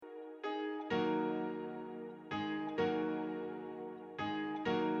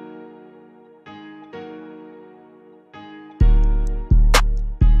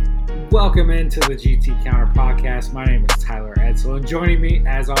Welcome into the GT Counter Podcast. My name is Tyler Edsel, and joining me,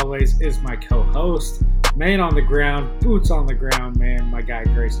 as always, is my co-host, man on the ground, boots on the ground, man, my guy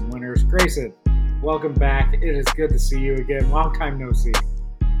Grayson Winters. Grayson, welcome back. It is good to see you again. Long time no see.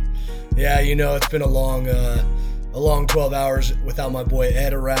 Yeah, it's been a long 12 hours without my boy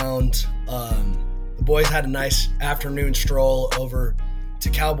Ed around. The boys had a nice afternoon stroll over to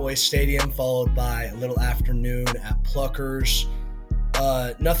Cowboys Stadium, followed by a little afternoon at Pluckers.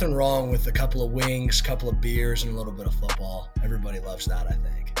 Nothing wrong with a couple of wings, couple of beers, and a little bit of football. Everybody loves that, I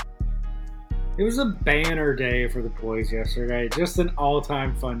think. It was a banner day for the boys yesterday. Just an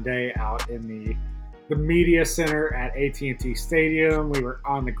all-time fun day out in the media center at AT&T Stadium. We were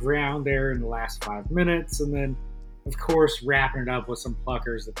on the ground there in the last 5 minutes, and then, of course, wrapping it up with some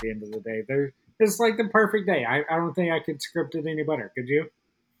Pluckers at the end of the day. It's like the perfect day. I don't think I could script it any better. Could you?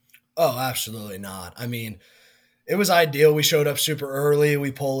 Oh, absolutely not. I mean, it was ideal. We showed up super early.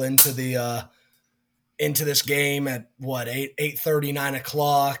 We pull into this game at 8:30, 9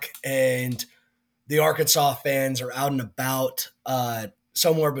 o'clock, and the Arkansas fans are out and about.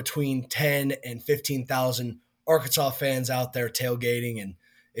 Somewhere between 10 and 15,000 Arkansas fans out there tailgating. And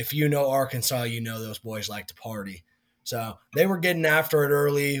if you know Arkansas, you know those boys like to party. So they were getting after it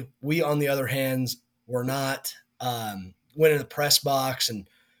early. We, on the other hand, were not. Went in the press box and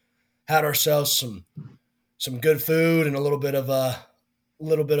had ourselves some good food and a little bit of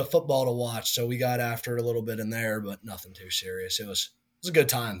football to watch. So we got after it a little bit in there, but nothing too serious. It was a good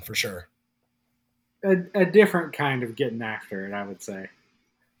time for sure. A different kind of getting after it, I would say.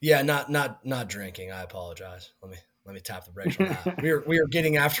 Yeah, not drinking. I apologize. Let me tap the brakes on that. We are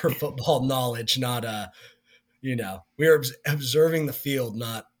getting after football knowledge, not we are observing the field,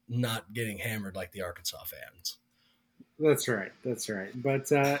 not getting hammered like the Arkansas fans. That's right.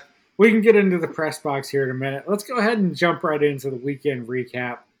 But we can get into the press box here in a minute. Let's go ahead and jump right into the weekend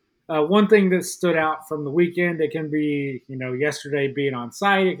recap. One thing that stood out from the weekend, it can be, yesterday being on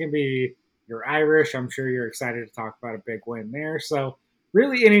site. It can be you're Irish. I'm sure you're excited to talk about a big win there. So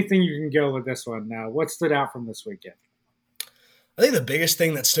really anything you can go with this one. Now, what stood out from this weekend? I think the biggest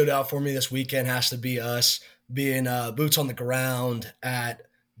thing that stood out for me this weekend has to be us being boots on the ground at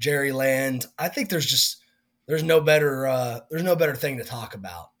Jerryland. I think there's no better thing to talk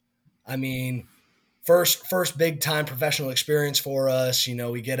about. I mean, first big time professional experience for us.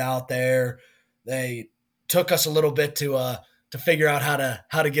 We get out there. They took us a little bit to figure out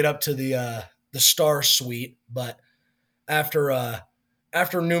how to get up to the Star Suite, but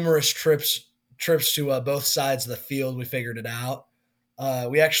after numerous trips to both sides of the field, we figured it out.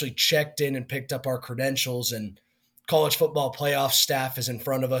 We actually checked in and picked up our credentials, and college football playoff staff is in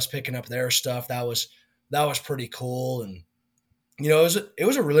front of us picking up their stuff. That was pretty cool. And, it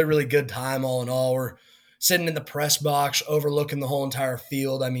was a really, really good time all in all. We're sitting in the press box overlooking the whole entire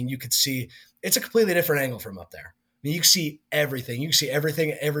field. I mean, you could see it's a completely different angle from up there. I mean, you can see everything. You can see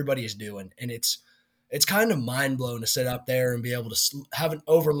everything everybody is doing. And it's kind of mind-blowing to sit up there and be able to have an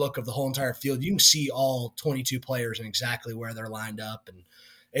overlook of the whole entire field. You can see all 22 players and exactly where they're lined up. And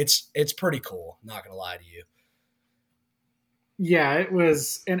it's pretty cool, not going to lie to you. Yeah, it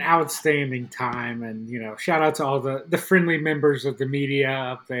was an outstanding time, and shout out to all the friendly members of the media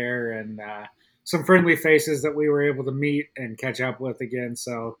up there, and some friendly faces that we were able to meet and catch up with again.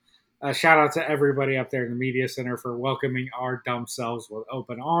 So, shout out to everybody up there in the media center for welcoming our dumb selves with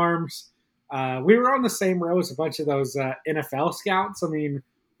open arms. We were on the same row as a bunch of those NFL scouts. I mean,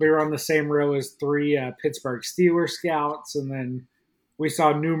 we were on the same row as 3 Pittsburgh Steelers scouts, and then we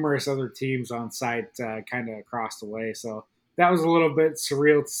saw numerous other teams on site kind of across the way. So that was a little bit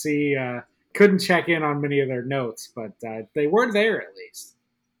surreal to see. Couldn't check in on many of their notes, but they were there at least.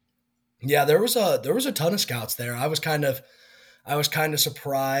 Yeah, there was a ton of scouts there. I was kind of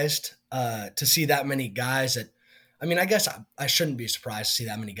surprised to see that many guys at. I mean, I guess I shouldn't be surprised to see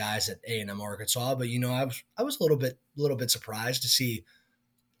that many guys at A&M Arkansas, but I was a little bit surprised to see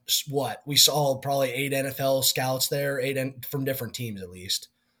what we saw. Probably 8 NFL scouts there, 8 from different teams at least.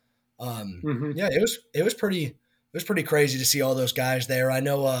 Yeah, it was pretty crazy to see all those guys there. I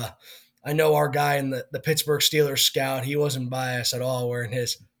know our guy in the Pittsburgh Steelers scout. He wasn't biased at all, wearing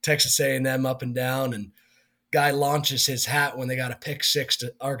his Texas A&M up and down, and guy launches his hat when they got a pick six.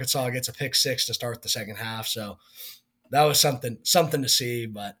 Arkansas gets a pick 6 to start the second half. So that was something to see,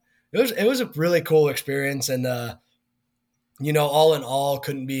 but it was a really cool experience. And, all in all,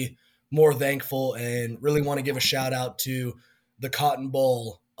 couldn't be more thankful, and really want to give a shout out to the Cotton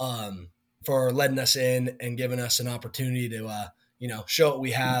Bowl, for letting us in and giving us an opportunity to, show what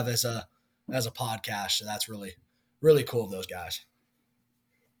we have as a podcast. So that's really, really cool of those guys.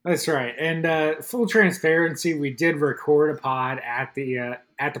 That's right. And full transparency, we did record a pod at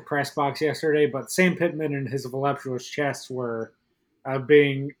the press box yesterday, but Sam Pittman and his voluptuous chest were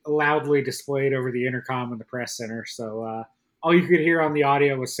being loudly displayed over the intercom in the press center. So all you could hear on the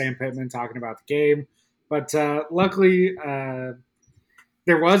audio was Sam Pittman talking about the game. But luckily,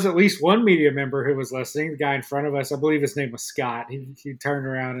 there was at least one media member who was listening. The guy in front of us, I believe his name was Scott. He turned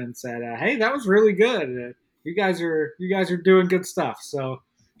around and said, "Hey, that was really good. You guys are doing good stuff." So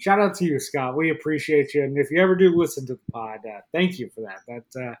shout out to you, Scott. We appreciate you, and if you ever do listen to the pod, thank you for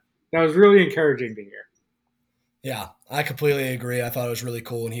that. That was really encouraging to hear. Yeah, I completely agree. I thought it was really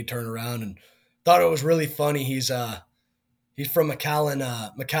cool when he turned around and thought it was really funny. He's from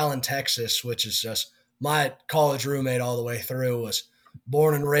McAllen, Texas, which is just my college roommate all the way through. Was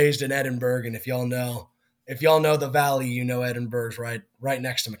born and raised in Edinburgh, and if y'all know the valley, you know Edinburgh's right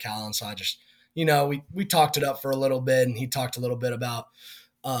next to McAllen. So I just we talked it up for a little bit, and he talked a little bit about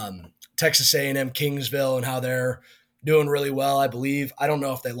Texas A&M Kingsville and how they're doing really well. I believe I don't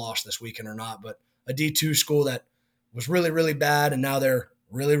know if they lost this weekend or not, but a D2 school that was really really bad, and now they're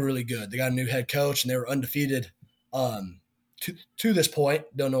really really good. They got a new head coach, and they were undefeated. Um, to this point.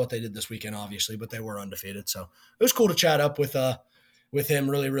 Don't know what they did this weekend, obviously, but they were undefeated. So it was cool to chat up with him.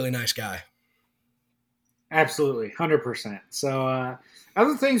 Really, really nice guy. Absolutely, 100%. So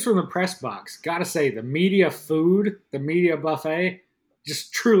other things from the press box, gotta say the media food, the media buffet,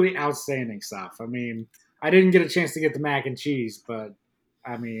 just truly outstanding stuff. I mean, I didn't get a chance to get the mac and cheese, but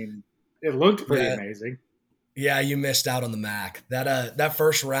I mean, it looked pretty Yeah, amazing. yeah, you missed out on the Mac. That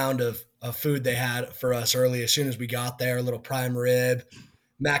first round of food they had for us early as soon as we got there, a little prime rib,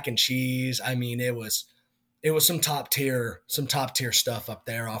 mac and cheese. I mean, it was some top tier stuff up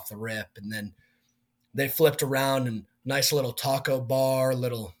there off the rip, and then they flipped around and nice little taco bar,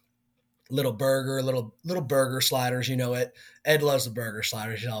 little burger, little burger sliders. You know it. Ed loves the burger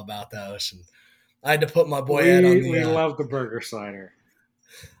sliders. He's all about those. And I had to put my boy Ed on We the. we love the burger slider.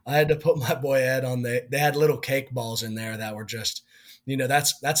 I had to put my boy Ed on the. They had little cake balls in there that were just,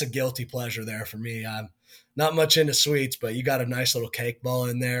 that's a guilty pleasure there for me. I'm not much into sweets, but you got a nice little cake ball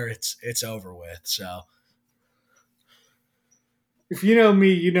in there. It's over with. So If you know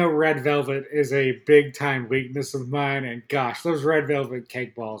me, you know red velvet is a big time weakness of mine, and gosh, those red velvet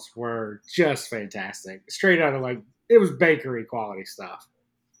cake balls were just fantastic. Straight out of it was bakery quality stuff.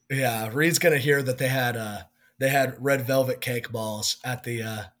 yeah, Reed's gonna hear that they had red velvet cake balls at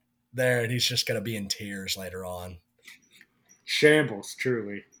the there, and he's just gonna be in tears later on. Shambles,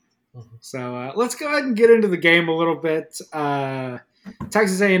 truly. Mhm. So let's go ahead and get into the game a little bit.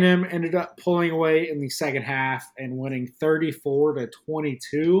 Texas A&M ended up pulling away in the second half and winning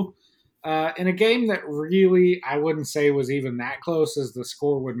 34-22 in a game that really I wouldn't say was even that close as the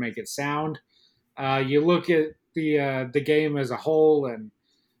score would make it sound. You look at the game as a whole, and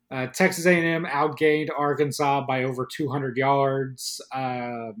Texas A&M outgained Arkansas by over 200 yards.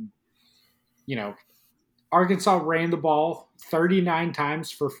 You know, Arkansas ran the ball 39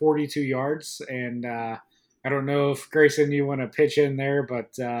 times for 42 yards. And I don't know if Grayson, you want to pitch in there,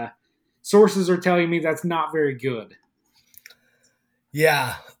 but sources are telling me that's not very good.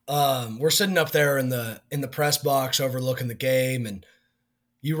 Yeah, we're sitting up there in the press box overlooking the game, and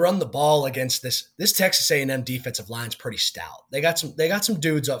you run the ball against this Texas A&M defensive line's pretty stout. They got some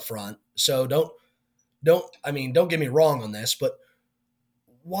dudes up front, so don't get me wrong on this, but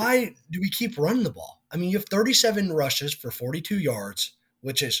why do we keep running the ball? I mean, you have 37 rushes for 42 yards,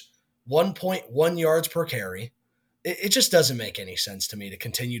 which is 1.1 yards per carry. It just doesn't make any sense to me to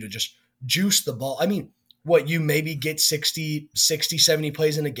continue to just juice the ball. I mean, what, you maybe get 60, 70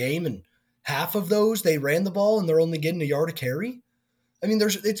 plays in a game, and half of those they ran the ball and they're only getting a yard a carry? I mean,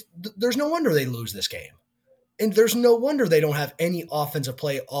 there's no wonder they lose this game. And there's no wonder they don't have any offensive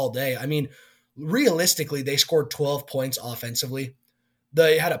play all day. I mean, realistically, they scored 12 points offensively.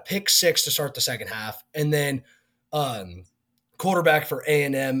 They had a pick six to start the second half, and then um, quarterback for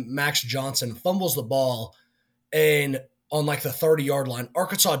A&M, Max Johnson, fumbles the ball, and on like the 30-yard line,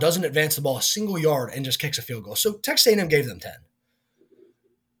 Arkansas doesn't advance the ball a single yard and just kicks a field goal. So Texas A&M gave them 10,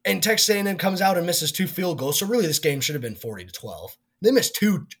 and Texas A&M comes out and misses two field goals. So really, this game should have been 40-12. They missed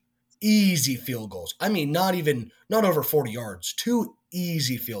two easy field goals. I mean, not over 40 yards, two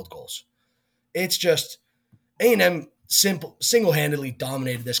easy field goals. It's just A&M single-handedly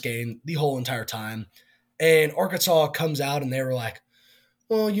dominated this game the whole entire time. And Arkansas comes out and they were like,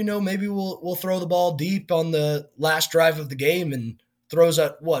 well, maybe we'll throw the ball deep on the last drive of the game, and throws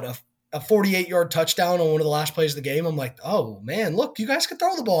a 48-yard touchdown on one of the last plays of the game. I'm like, oh man, look, you guys can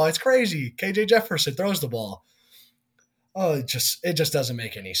throw the ball. It's crazy. KJ Jefferson throws the ball. Oh, it just doesn't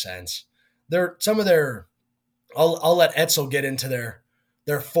make any sense. They're some of their. I'll let Etzel get into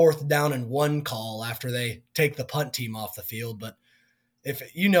their 4th down and 1 call after they take the punt team off the field. But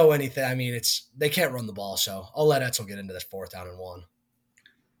if you know anything, I mean, they can't run the ball, so I'll let Etzel get into this 4th down and 1.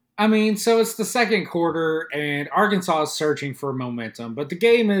 I mean, so it's the second quarter, and Arkansas is searching for momentum, but the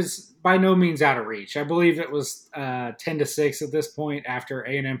game is by no means out of reach. I believe it was 10-6 at this point after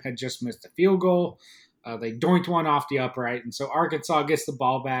A&M had just missed a field goal. They doinked one off the upright, and so Arkansas gets the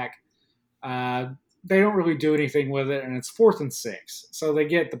ball back. They don't really do anything with it, and it's 4th and 6. So they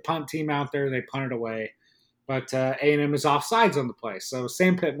get the punt team out there, they punt it away, but A&M is offsides on the play. So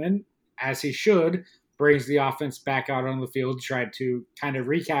Sam Pittman, as he should, brings the offense back out on the field to try to kind of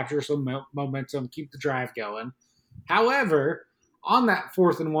recapture some momentum, keep the drive going. However, on that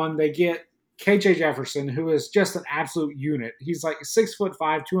 4th and 1, they get KJ Jefferson, who is just an absolute unit. He's like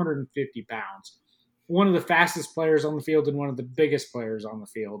 6'5", 250 pounds. One of the fastest players on the field and one of the biggest players on the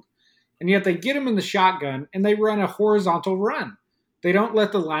field. And yet they get him in the shotgun and they run a horizontal run. They don't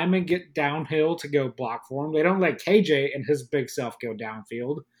let the lineman get downhill to go block for him. They don't let KJ and his big self go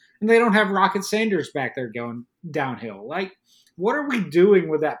downfield. And they don't have Rocket Sanders back there going downhill. Like, what are we doing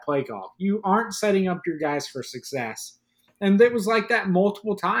with that play call? You aren't setting up your guys for success. And it was like that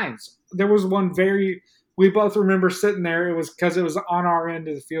multiple times. There was one we both remember sitting there. It was because it was on our end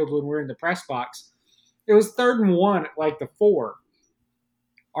of the field when we were in the press box. It was 3rd and 1 at like the 4.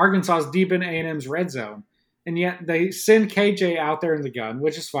 Arkansas's deep in A&M's red zone. And yet they send KJ out there in the gun,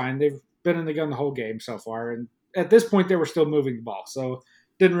 which is fine. They've been in the gun the whole game so far. And at this point, they were still moving the ball. So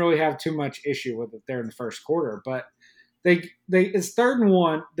didn't really have too much issue with it there in the first quarter. But it's 3rd and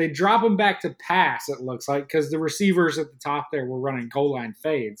 1. They drop them back to pass, it looks like, because the receivers at the top there were running goal line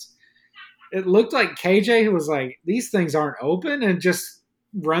fades. It looked like KJ was like, these things aren't open, and just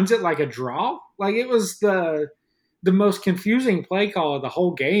runs it like a draw. Like, it was the most confusing play call of the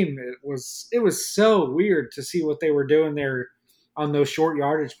whole game. It was so weird to see what they were doing there on those short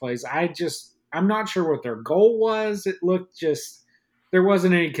yardage plays. I'm not sure what their goal was. It looked just there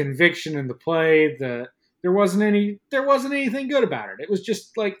wasn't any conviction in the play. There wasn't anything good about it. It was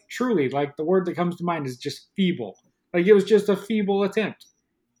just like truly, like, the word that comes to mind is just feeble. Like, it was just a feeble attempt.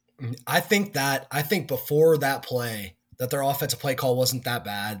 I think before that play that their offensive play call wasn't that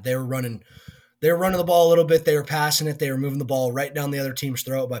bad. They were running the ball a little bit. They were passing it. They were moving the ball right down the other team's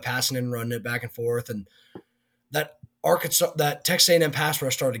throat by passing it and running it back and forth. And that Texas A&M pass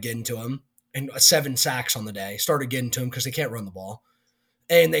rush started getting to them, and 7 sacks on the day started getting to them because they can't run the ball.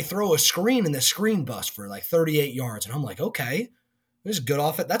 And they throw a screen, and the screen bust for like 38 yards. And I'm like, okay, this is good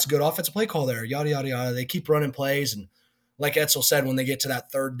offense. That's a good offensive play call there. Yada, yada, yada. They keep running plays. And like Etzel said, when they get to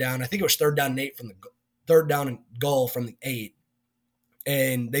that 3rd down, I think it was 3rd down and 8 from the 3rd down and goal from the 8.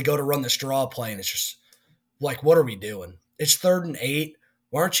 And they go to run this draw play, and it's just like, what are we doing? It's 3rd and 8.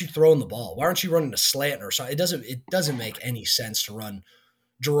 Why aren't you throwing the ball? Why aren't you running a slant or something? It doesn't make any sense to run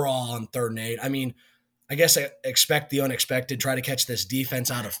draw on 3rd and 8. I mean, I guess I expect the unexpected, try to catch this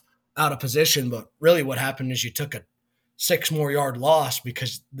defense out of position, but really what happened is you took a 6 more yard loss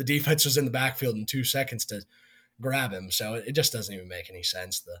because the defense was in the backfield in 2 seconds to grab him. So it just doesn't even make any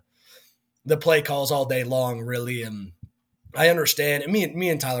sense. The play calls all day long, really. And I understand. And me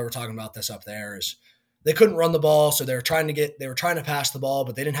and Tyler were talking about this up there. Is they couldn't run the ball, so they were trying to pass the ball,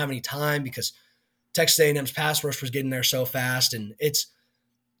 but they didn't have any time because Texas A&M's pass rush was getting there so fast. And it's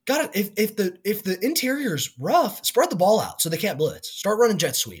got if the interior's rough, spread the ball out so they can't blitz. Start running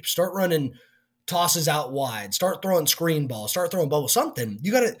jet sweeps. Start running tosses out wide. Start throwing screen balls. Start throwing bubble. Something.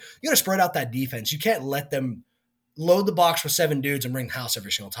 You gotta spread out that defense. You can't let them load the box with 7 dudes and bring the house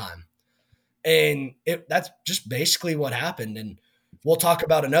every single time. And that's just basically what happened. And we'll talk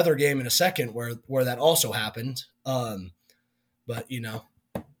about another game in a second where that also happened. But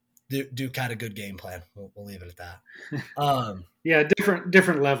Duke had a good game plan. We'll leave it at that. Yeah,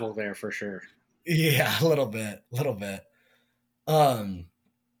 different level there for sure. Yeah, a little bit.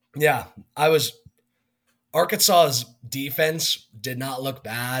 Arkansas's defense did not look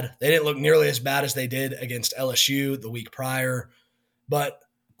bad. They didn't look nearly as bad as they did against LSU the week prior, but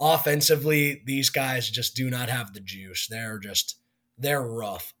offensively, these guys just do not have the juice. They're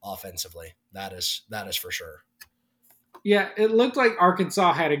rough offensively. That is for sure. Yeah, it looked like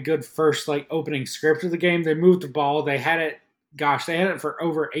Arkansas had a good first opening script of the game. They moved the ball. They had it for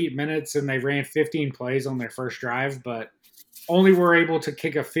over 8 minutes, and they ran 15 plays on their first drive, but only were able to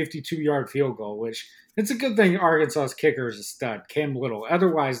kick a 52-yard field goal, which it's a good thing Arkansas's kicker is a stud, Cam Little.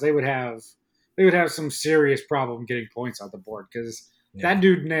 Otherwise, they would have some serious problem getting points on the board because that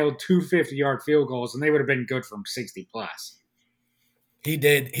dude nailed 2 50-yard field goals, and they would have been good from 60 plus. He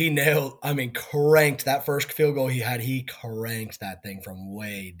did. He cranked that first field goal he had. He cranked that thing from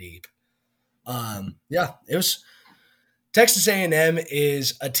way deep. It was Texas A&M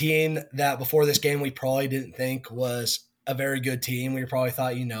is a team that before this game we probably didn't think was a very good team. We probably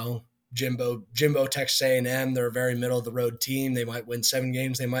thought, Jimbo Texas A&M, they're a very middle of the road team. They might win 7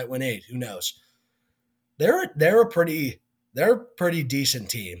 games, they might win 8. Who knows? They're a pretty decent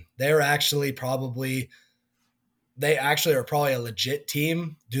team. They actually are probably a legit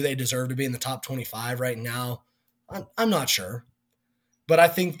team. Do they deserve to be in the top 25 right now? I'm not sure. But I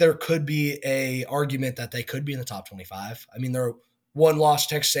think there could be a argument that they could be in the top 25. I mean, they're a one-loss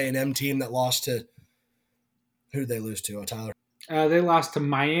Texas A&M team that lost to – who did they lose to? Oh, Tyler. They lost to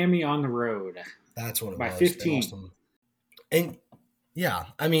Miami on the road. That's what it by was. 15. They lost them. And, yeah,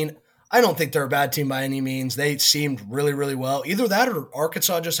 I mean, I don't think they're a bad team by any means. They seemed really, really well. Either that or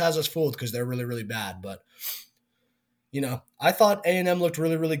Arkansas just has us fooled because they're really, really bad. But, I thought A&M looked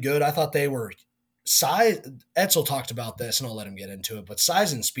really, really good. I thought they were – size, Etzel talked about this, and I'll let him get into it, but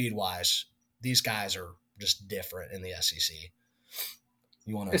size and speed-wise, these guys are just different in the SEC.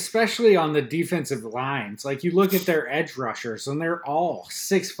 Especially on the defensive lines. Like, you look at their edge rushers, and they're all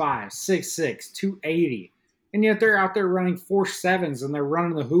 6'5", 6'6", 280, and yet they're out there running 4.7s, and they're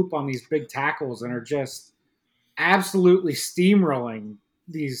running the hoop on these big tackles and are just absolutely steamrolling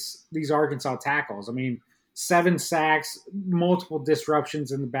these Arkansas tackles. I mean, 7 sacks, multiple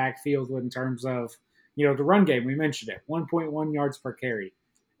disruptions in the backfield in terms of, the run game. We mentioned it, 1.1 yards per carry.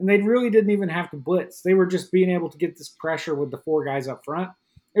 And they really didn't even have to blitz. They were just being able to get this pressure with the 4 guys up front.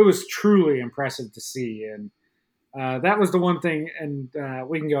 It was truly impressive to see. And that was the one thing, and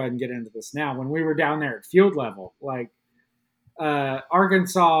we can go ahead and get into this now. When we were down there at field level,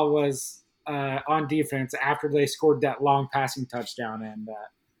 Arkansas was on defense after they scored that long passing touchdown. And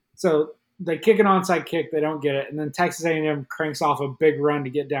so they kick an onside kick, they don't get it, and then Texas A&M cranks off a big run to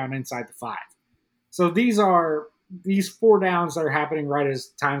get down inside the 5. So these 4 downs that are happening right as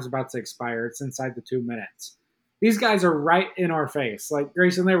time's about to expire. It's inside the 2 minutes. These guys are right in our face. Like,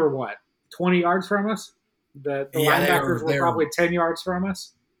 Grayson, they were what, 20 yards from us? The linebackers were probably 10 yards from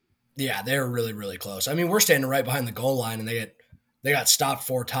us. Yeah, they were really, really close. I mean, we're standing right behind the goal line, and they got stopped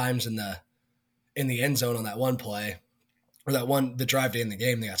 4 times in the end zone on that one play. Or the drive to end the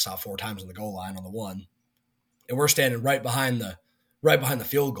game, they got stopped 4 times on the goal line on the one. And we're standing right behind the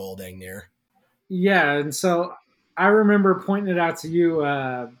field goal dang near. Yeah, and so I remember pointing it out to you,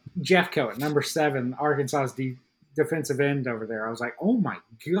 Jeffcoat, number 7, Arkansas's defensive end over there. I was like, oh my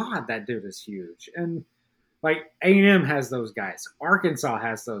God, that dude is huge. And A&M has those guys. Arkansas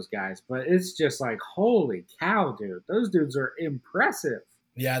has those guys. But it's just like, holy cow, dude. Those dudes are impressive.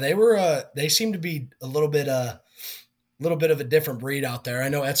 Yeah, they seem to be a little bit of a different breed out there. I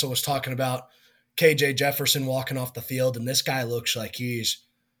know Etzel was talking about KJ Jefferson walking off the field, and this guy looks like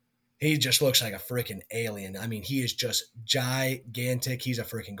he just looks like a freaking alien. I mean, he is just gigantic. He's a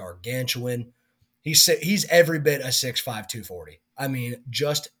freaking gargantuan. He's every bit a 6'5", 240. I mean,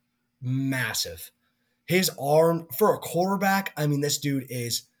 just massive. His arm, for a quarterback, I mean, this dude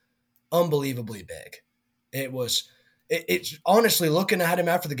is unbelievably big. It's honestly, looking at him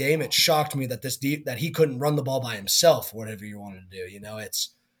after the game, it shocked me that that he couldn't run the ball by himself, whatever you wanted to do.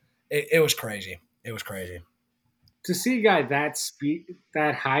 It was crazy. It was crazy. To see a guy that speed,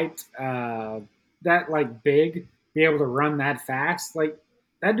 that height, that big, be able to run that fast,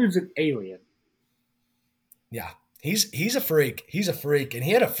 that dude's an alien. Yeah, he's a freak. He's a freak, and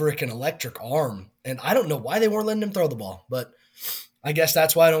he had a freaking electric arm. And I don't know why they weren't letting him throw the ball, but I guess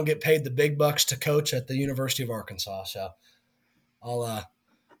that's why I don't get paid the big bucks to coach at the University of Arkansas. So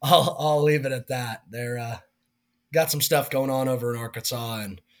I'll leave it at that. They're got some stuff going on over in Arkansas,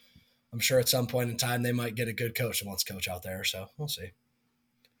 and I'm sure at some point in time they might get a good coach that wants to coach out there. So we'll see.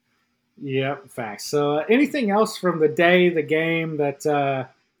 Yep, facts. So anything else from the day, the game that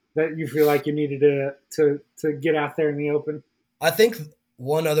you feel like you needed to get out there in the open? I think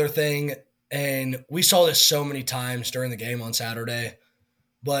one other thing, and we saw this so many times during the game on Saturday,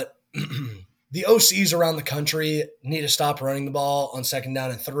 but the OCs around the country need to stop running the ball on 2nd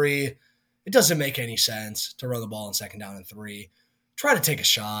down and 3. It doesn't make any sense to run the ball on 2nd down and 3. Try to take a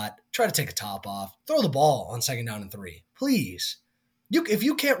shot. Try to take a top off. Throw the ball on 2nd down and 3. Please. If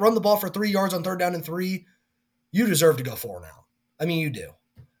you can't run the ball for 3 yards on 3rd down and 3, you deserve to go 4 now. I mean, you do.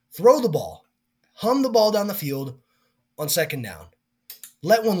 Throw the ball. Hum the ball down the field on 2nd down.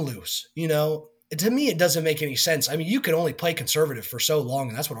 Let one loose. To me, it doesn't make any sense. I mean, you can only play conservative for so long,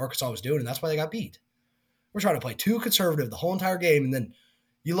 and that's what Arkansas was doing, and that's why they got beat. We're trying to play too conservative the whole entire game, and then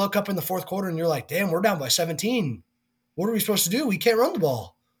you look up in the 4th quarter, and you're like, damn, we're down by 17. What are we supposed to do? We can't run the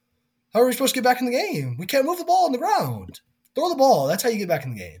ball. How are we supposed to get back in the game? We can't move the ball on the ground. Throw the ball. That's how you get back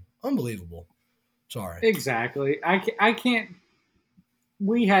in the game. Unbelievable. Sorry. Exactly. I can't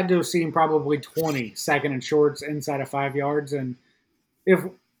we had to have seen probably 20 second and shorts inside of 5 yards. And if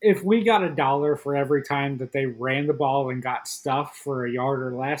if we got $1 for every time that they ran the ball and got stuffed for a yard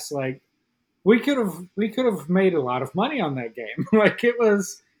or less, like we could have made a lot of money on that game. Like it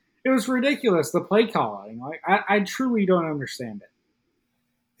was ridiculous, the play calling. Like I truly don't understand it.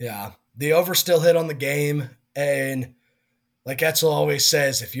 Yeah, the over still hit on the game, and like Etzel always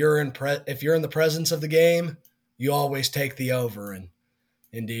says, if you're in the presence of the game, you always take the over. And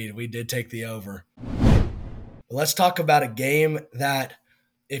indeed, we did take the over. But let's talk about a game that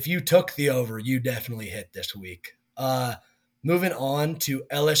if you took the over, you definitely hit this week. Moving on to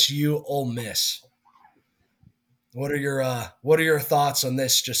LSU Ole Miss. What are your thoughts on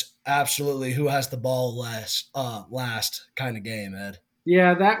this? Just absolutely, who has the ball last kind of game, Ed?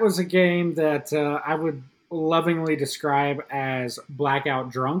 Yeah, that was a game that I would lovingly describe as blackout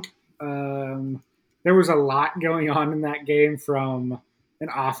drunk. There was a lot going on in that game from an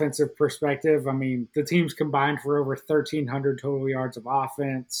offensive perspective. I mean, the teams combined for over 1,300 total yards of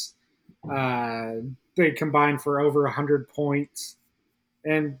offense. Uh, they combined for over 100 points.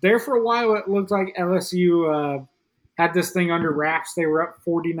 And there for a while, it looked like LSU had this thing under wraps. They were up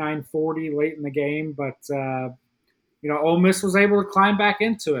 49-40 late in the game, but Ole Miss was able to climb back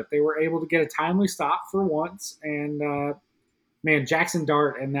into it. They were able to get a timely stop for once, and man, Jackson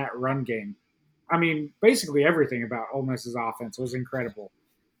Dart and that run game. I mean, basically everything about Ole Miss's offense was incredible.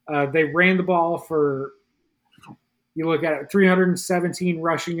 They ran the ball for, you look at it, 317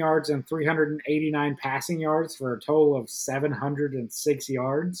 rushing yards and 389 passing yards for a total of 706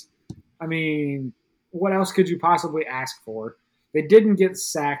 yards. I mean, what else could you possibly ask for? They didn't get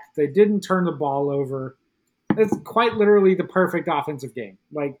sacked. They didn't turn the ball over. It's quite literally the perfect offensive game.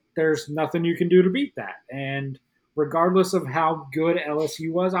 Like, there's nothing you can do to beat that. And regardless of how good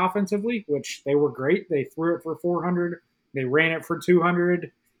LSU was offensively, which they were great, they threw it for 400, they ran it for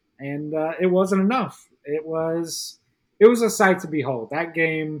 200, and it wasn't enough. It was a sight to behold. That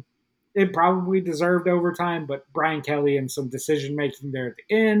game, it probably deserved overtime, but Brian Kelly and some decision making there at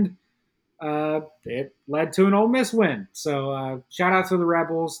the end, it led to an Ole Miss win. So shout out to the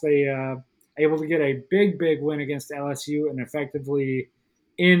Rebels. They able to get a big, big win against LSU and effectively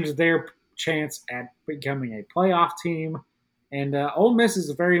end their chance at becoming a playoff team. And Ole Miss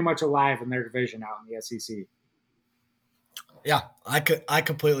is very much alive in their division out in the SEC. Yeah, I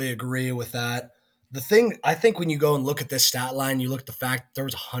completely agree with that. The thing I think when you go and look at this stat line, you look at the fact that there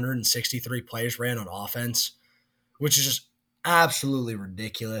was 163 players ran on offense, which is just absolutely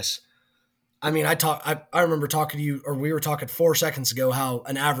ridiculous. I mean, I remember talking to you, or we were talking 4 seconds ago, how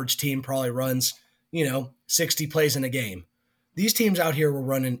an average team probably runs, 60 plays in a game. These teams out here were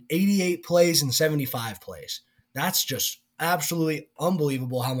running 88 plays and 75 plays. That's just absolutely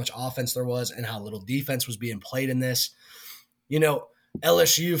unbelievable how much offense there was and how little defense was being played in this.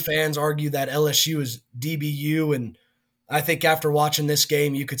 LSU fans argue that LSU is DBU, and I think after watching this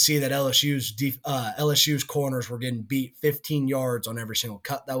game, you could see that LSU's corners were getting beat 15 yards on every single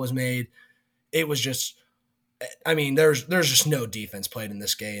cut that was made. It was just, I mean, there's just no defense played in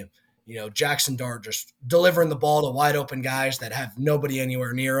this game. Jackson Dart just delivering the ball to wide open guys that have nobody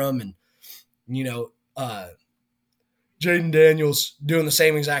anywhere near them, and Jaden Daniels doing the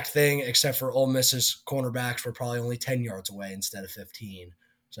same exact thing, except for Ole Miss's cornerbacks were probably only 10 yards away instead of 15.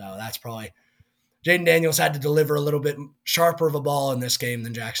 So that's probably Jaden Daniels had to deliver a little bit sharper of a ball in this game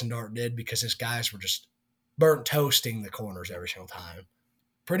than Jackson Dart did because his guys were just burnt toasting the corners every single time.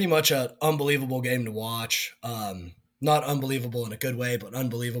 Pretty much an unbelievable game to watch. Not unbelievable in a good way, but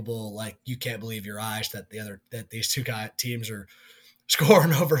unbelievable like you can't believe your eyes that these two teams are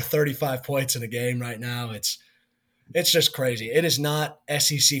scoring over 35 points in a game right now. It's just crazy. It is not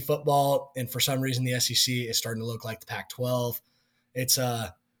SEC football, and for some reason the SEC is starting to look like the Pac-12. It's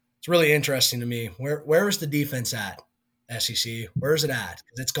really interesting to me. Where is the defense at, SEC? Where is it at?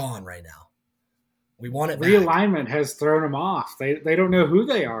 Because it's gone right now. We want it back. Realignment has thrown them off. They don't know who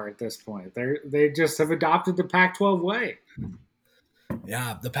they are at this point. They just have adopted the Pac-12 way.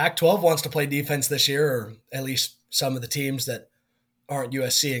 Yeah, the Pac-12 wants to play defense this year, or at least some of the teams that aren't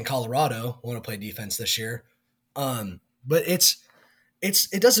USC and Colorado want to play defense this year. But it's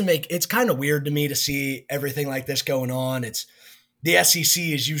kind of weird to me to see everything like this going on. It's the SEC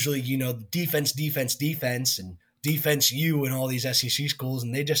is usually, defense, and defense U and all these SEC schools.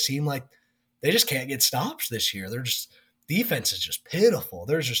 And they just seem like they just can't get stops this year. Defense is just pitiful.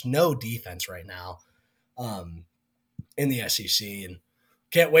 There's just no defense right now, in the SEC, and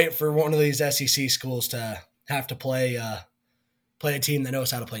can't wait for one of these SEC schools to have to play a team that knows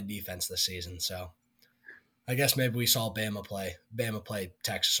how to play defense this season. So I guess maybe we saw Bama play. Bama played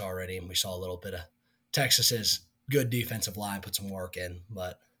Texas already, and we saw a little bit of Texas's good defensive line put some work in.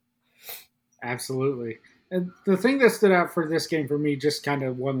 But Absolutely. And the thing that stood out for this game for me, just kind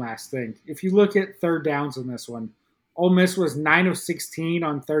of one last thing. If you look at third downs in this one, Ole Miss was 9 of 16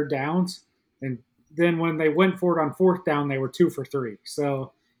 on third downs. And then when they went for it on fourth down, they were 2 for 3.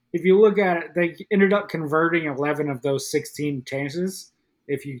 So if you look at it, they ended up converting 11 of those 16 chances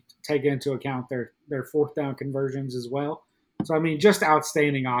if you take into account their fourth down conversions as well. So, I mean, just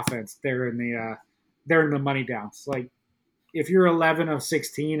outstanding offense there in the money downs. Like, if you're 11 of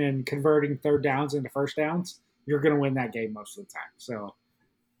 16 and converting third downs into first downs, you're going to win that game most of the time. So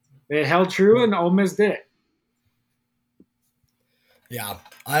it held true, and Ole Miss did it. yeah,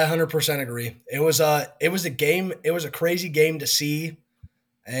 I 100% agree. It was a game. It was a crazy game to see,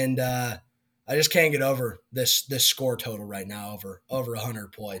 and I just can't get over this score total right now over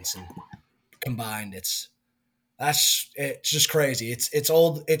 100 points and combined. It's just crazy. It's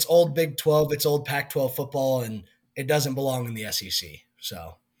old Big 12, it's old Pac-12 football, and it doesn't belong in the SEC.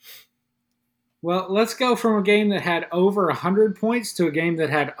 So Well, let's go from a game that had over 100 points to a game that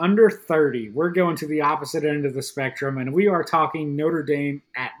had under 30. We're going to the opposite end of the spectrum, and we are talking Notre Dame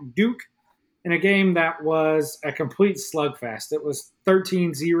at Duke in a game that was a complete slugfest. It was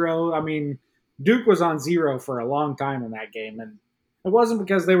 13-0. I mean, Duke was on zero for a long time in that game, and it wasn't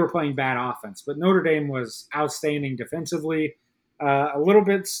because they were playing bad offense, but Notre Dame was outstanding defensively. A little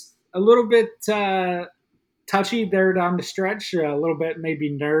bit touchy there down the stretch, a little bit maybe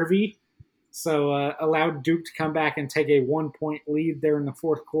nervy. So allowed Duke to come back and take a 1-point lead there in the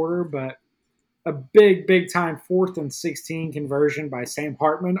fourth quarter, but a big time 4th and 16 conversion by Sam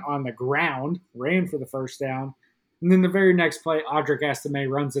Hartman on the ground, ran for the first down. And then the very next play, Audric Estime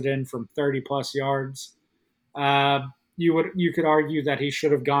runs it in from 30-plus yards. You could argue that he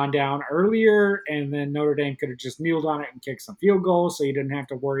should have gone down earlier, and then Notre Dame could have just kneeled on it and kicked some field goals, so you didn't have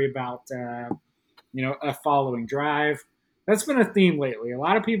to worry about a following drive. That's been a theme lately. A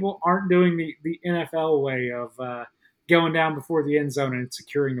lot of people aren't doing the NFL way of going down before the end zone and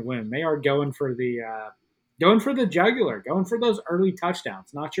securing the win. They are going for the jugular, going for those early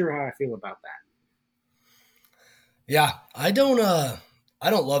touchdowns. Not sure how I feel about that. yeah, I don't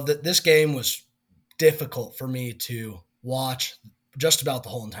love that. This game was difficult for me to watch just about the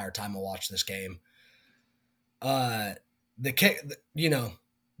whole entire time I watched this game. The kick,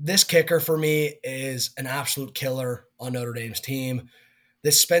 this kicker for me is an absolute killer on Notre Dame's team.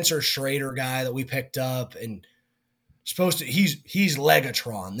 This Spencer Schrader guy that we picked up and he's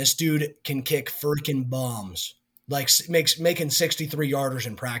Legatron. This dude can kick freaking bombs, like making 63-yarders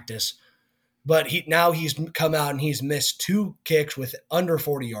in practice. But he's come out and he's missed 2 kicks with under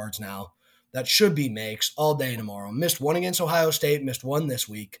 40 yards now. That should be makes all day tomorrow. Missed 1 against Ohio State, missed 1 this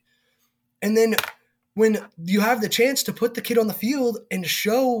week. And then when you have the chance to put the kid on the field and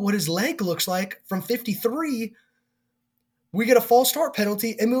show what his leg looks like from 53, we get a false start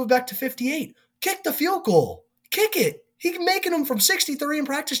penalty and move back to 58. Kick the field goal. Kick it. He's making them from 63 in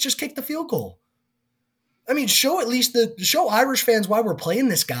practice, just kick the field goal. I mean, show Irish fans why we're playing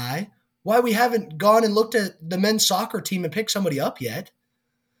this guy, why we haven't gone and looked at the men's soccer team and picked somebody up yet.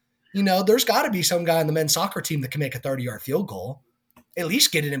 There's got to be some guy on the men's soccer team that can make a 30-yard field goal. At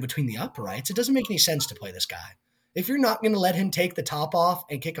least get it in between the uprights. It doesn't make any sense to play this guy. If you're not going to let him take the top off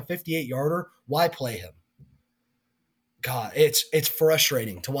and kick a 58-yarder, why play him? God, it's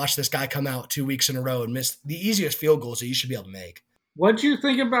frustrating to watch this guy come out 2 weeks in a row and miss the easiest field goals that you should be able to make. What'd you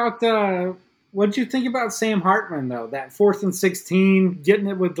think about Sam Hartman though? That 4th and 16, getting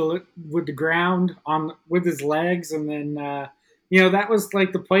it with the ground on with his legs, and then that was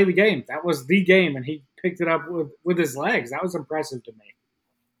like the play of the game. That was the game, and he picked it up with his legs. That was impressive to me.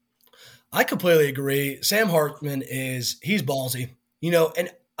 I completely agree. Sam Hartman he's ballsy,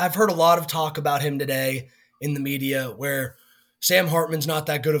 and I've heard a lot of talk about him today in the media where Sam Hartman's not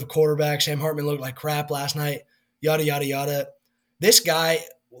that good of a quarterback. Sam Hartman looked like crap last night, yada, yada, yada. This guy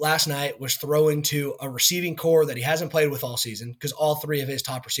last night was throwing to a receiving core that he hasn't played with all season because all 3 of his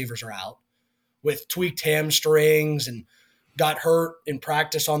top receivers are out with tweaked hamstrings and got hurt in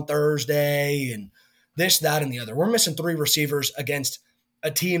practice on Thursday and this, that, and the other. We're missing 3 receivers against a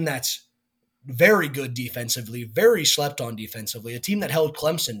team that's very good defensively, very slept on defensively, a team that held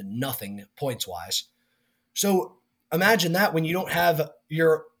Clemson to nothing points-wise. So imagine that when you don't have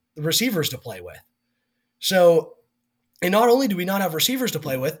your receivers to play with. So, and not only do we not have receivers to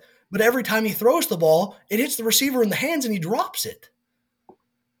play with, but every time he throws the ball, it hits the receiver in the hands and he drops it.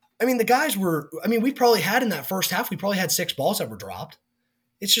 I mean, we probably had in that first half, we probably had 6 balls that were dropped.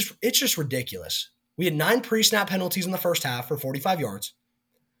 It's just ridiculous. We had 9 pre-snap penalties in the first half for 45 yards.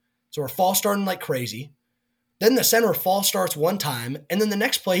 So we're false starting like crazy. Then the center false starts one time, and then the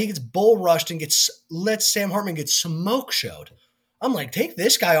next play he gets bull rushed and lets Sam Hartman get smoke showed. I'm like, take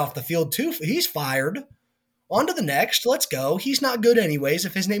this guy off the field too. He's fired. On to the next. Let's go. He's not good anyways.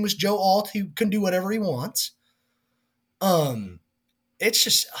 If his name was Joe Alt, he can do whatever he wants. It's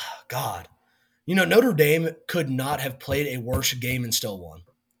just, oh God. Notre Dame could not have played a worse game and still won.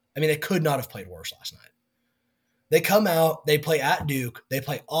 I mean, they could not have played worse last night. They come out, they play at Duke, they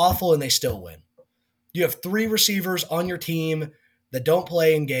play awful, and they still win. You have 3 receivers on your team that don't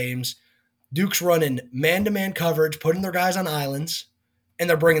play in games. Duke's running man-to-man coverage, putting their guys on islands, and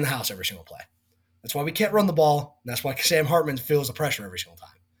they're bringing the house every single play. That's why we can't run the ball. And that's why Sam Hartman feels the pressure every single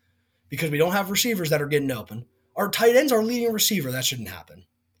time. Because we don't have receivers that are getting open. Our tight end's our leading receiver. That shouldn't happen.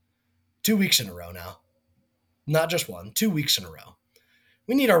 2 weeks in a row now. Not just one, 2 weeks in a row.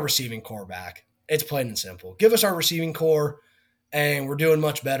 We need our receiving core back. It's plain and simple. Give us our receiving core, and we're doing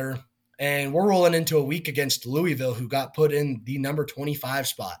much better. And we're rolling into a week against Louisville, who got put in the number 25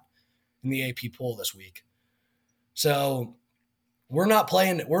 spot in the AP poll this week. So we're not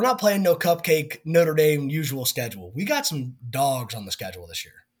playing no cupcake Notre Dame usual schedule. We got some dogs on the schedule this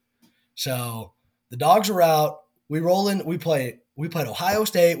year. So the dogs are out. We roll in. We played Ohio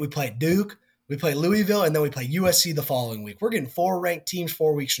State. We played Duke. We play Louisville, and then we play USC the following week. We're getting 4 ranked teams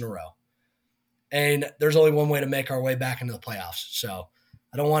 4 weeks in a row. And there's only one way to make our way back into the playoffs. So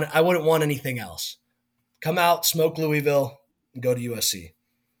I wouldn't want anything else. Come out, smoke Louisville, and go to USC.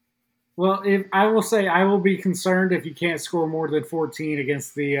 Well, I will say I will be concerned if you can't score more than 14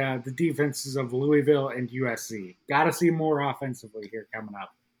 against the defenses of Louisville and USC. Got to see more offensively here coming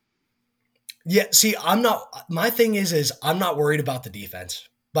up. Yeah, see, my thing is I'm not worried about the defense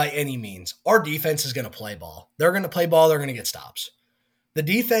by any means. Our defense is going to play ball. They're going to play ball. They're going to get stops. The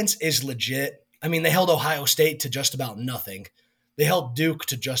defense is legit. I mean, they held Ohio State to just about nothing. They held Duke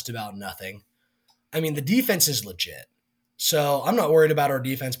to just about nothing. I mean, the defense is legit. So I'm not worried about our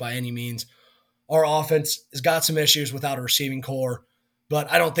defense by any means. Our offense has got some issues without a receiving core,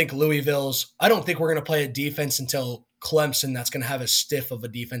 but I don't think we're going to play a defense until Clemson that's going to have as stiff of a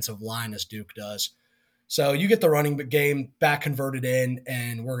defensive line as Duke does. So you get the running game back converted in,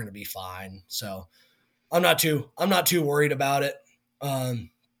 and we're going to be fine. So I'm not too worried about it.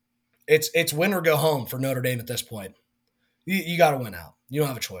 It's win or go home for Notre Dame at this point. You got to win out. You don't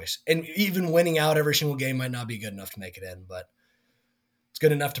have a choice. And even winning out every single game might not be good enough to make it in, but it's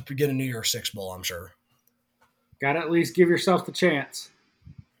good enough to get a New Year's Six bowl, I'm sure. Got to at least give yourself the chance.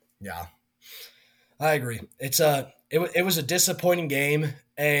 Yeah, I agree. It was a disappointing game,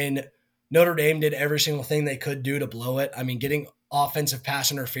 and Notre Dame did every single thing they could do to blow it. I mean, getting offensive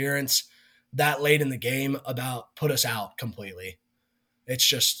pass interference that late in the game put us out completely. That's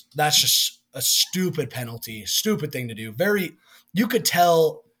just a stupid penalty, stupid thing to do. You could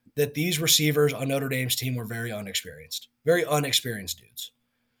tell that these receivers on Notre Dame's team were very unexperienced dudes.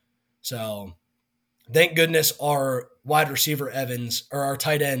 So thank goodness our wide receiver Evans, or our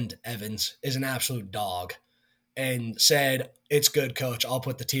tight end Evans, is an absolute dog and said, "It's good, coach. I'll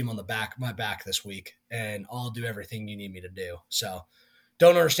put the team on my back this week, and I'll do everything you need me to do." So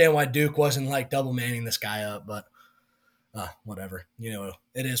don't understand why Duke wasn't like double manning this guy up, but whatever.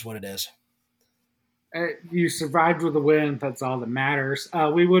 It is what it is. You survived with a win. That's all that matters.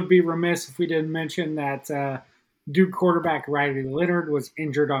 We would be remiss if we didn't mention that Duke quarterback Riley Leonard was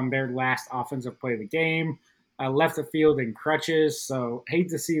injured on their last offensive play of the game, left the field in crutches. So hate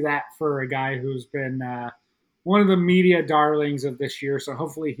to see that for a guy who's been one of the media darlings of this year. So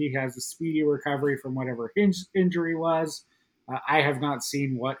hopefully he has a speedy recovery from whatever injury was. I have not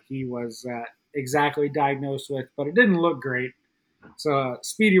seen what he was exactly diagnosed with, but it didn't look great. So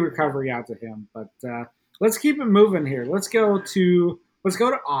speedy recovery out to him. But let's keep it moving here. Let's go to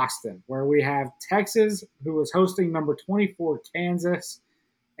Austin, where we have Texas, who is hosting number 24 Kansas,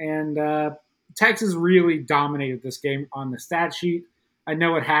 and Texas really dominated this game on the stat sheet. I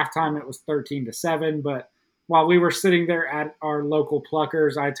know at halftime it was 13-7, but while we were sitting there at our local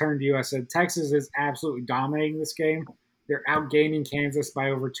Pluckers, I turned to you. I said, Texas is absolutely dominating this game. They're outgaining Kansas by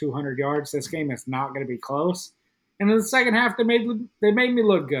over 200 yards. This game is not going to be close. And in the second half, they made me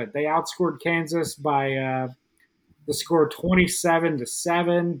look good. They outscored Kansas by the score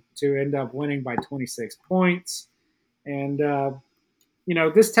 27-7 to end up winning by 26 points. And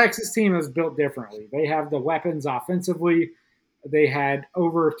this Texas team is built differently. They have the weapons offensively. They had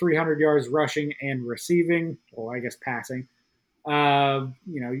over 300 yards rushing and receiving. Well, I guess passing. A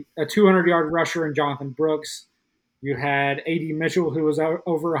 200-yard rusher in Jonathan Brooks. You had A.D. Mitchell, who was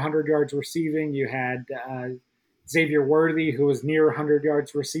over 100 yards receiving. You had Xavier Worthy, who was near 100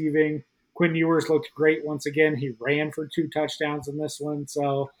 yards receiving. Quinn Ewers looked great once again. He ran for 2 touchdowns in this one.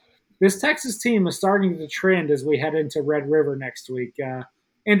 So this Texas team is starting to trend as we head into Red River next week.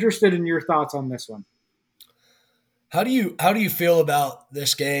 Interested in your thoughts on this one. How do you feel about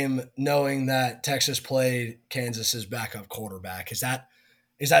this game, knowing that Texas played Kansas's backup quarterback? Is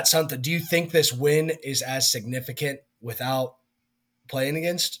that something? Do you think this win is as significant without playing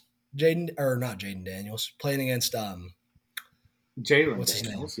against Jaden, or not Jaden Daniels, playing against Jalen what's his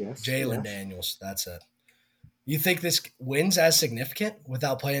name? Daniels, yes, Jalen yes. Daniels. That's it. You think this wins as significant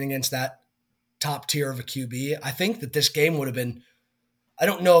without playing against that top tier of a QB? I think that this game would have been. I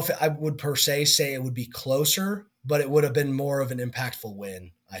don't know if I would per se say it would be closer, but it would have been more of an impactful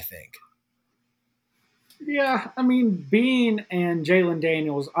win, I think. Yeah, I mean, Bean and Jalen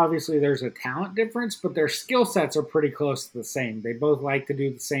Daniels, obviously there's a talent difference, but their skill sets are pretty close to the same. They both like to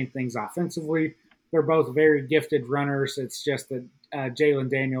do the same things offensively. They're both very gifted runners. It's just that Jalen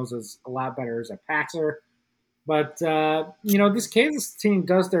Daniels is a lot better as a passer. But, this Kansas team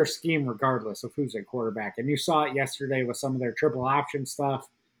does their scheme regardless of who's at quarterback. And you saw it yesterday with some of their triple option stuff.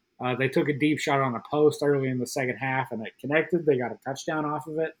 They took a deep shot on a post early in the second half, and it connected. They got a touchdown off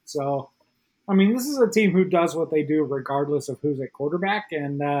of it. So, I mean, this is a team who does what they do regardless of who's at quarterback.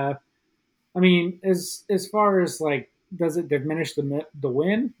 And I mean, as far as like, does it diminish the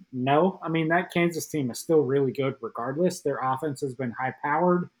win? No. I mean, that Kansas team is still really good regardless. Their offense has been high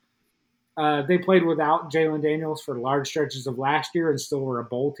powered. They played without Jalen Daniels for large stretches of last year and still were a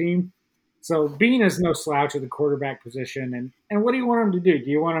bowl team. So Bean is no slouch at the quarterback position. And what do you want him to do? Do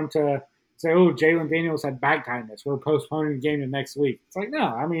you want him to say, oh, Jalen Daniels had back tightness, we're postponing the game to next week? It's like, no,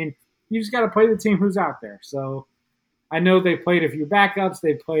 I mean, you just got to play the team who's out there. So I know they played a few backups.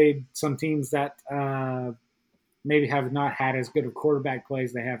 They played some teams that maybe have not had as good of quarterback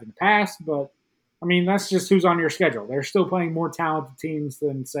plays they have in the past. But, I mean, that's just who's on your schedule. They're still playing more talented teams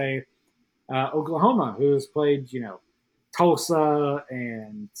than, say, Oklahoma, who's played, Tulsa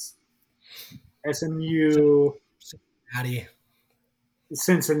and SMU, Cincinnati.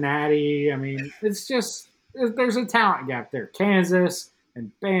 Cincinnati. I mean, it's just there's a talent gap there. Kansas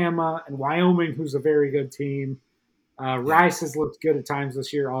and Bama and Wyoming, who's a very good team. Yeah. Rice has looked good at times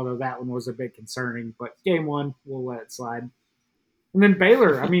this year, although that one was a bit concerning. But game one, we'll let it slide. And then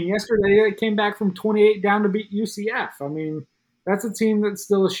Baylor. I mean, yesterday they came back from 28 down to beat UCF. I mean, that's a team that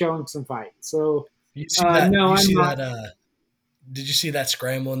still is showing some fight. So, You see that? no, You I'm see not. that? Did you see that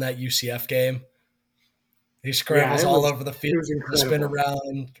scramble in that UCF game? He Yeah, scrambles it all was over the it field, was the spin incredible.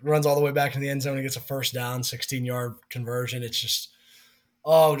 around, runs all the way back in the end zone, and gets a first down, 16-yard conversion. It's just,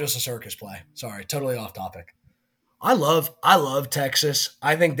 oh, just a circus play. Sorry, totally off topic. I love Texas.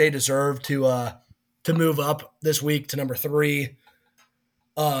 I think they deserve to move up this week to number 3.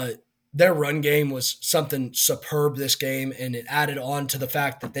 Uh, their run game was something superb this game, and it added on to the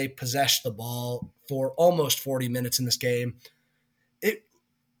fact that they possessed the ball for almost 40 minutes in this game. It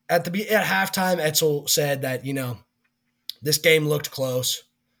at halftime, Etzel said that this game looked close,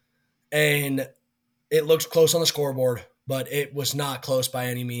 and it looked close on the scoreboard, but it was not close by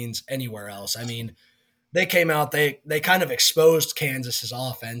any means anywhere else. I mean, they came out, they kind of exposed Kansas's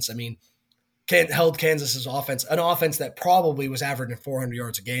offense. I mean, held Kansas's offense, an offense that probably was averaging 400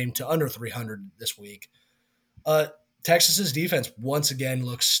 yards a game, to under 300 this week. Uh, Texas's defense once again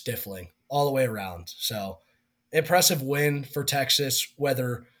looks stifling all the way around. So impressive win for Texas,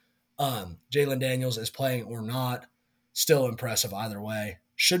 whether Jalen Daniels is playing or not. Still impressive either way.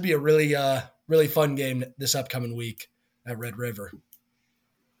 Should be a really fun game this upcoming week at Red River.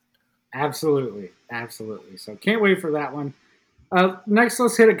 Absolutely, absolutely. So can't wait for that one. Next,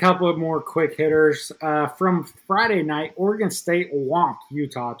 let's hit a couple of more quick hitters. From Friday night, Oregon State wonked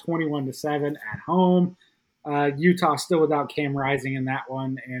Utah 21-7 at home. Utah still without Cam Rising in that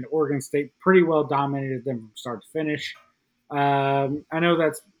one, and Oregon State pretty well dominated them from start to finish. I know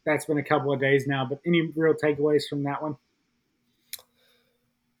that's been a couple of days now, but any real takeaways from that one?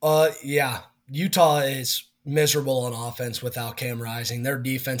 Yeah, Utah is miserable on offense without Cam Rising. Their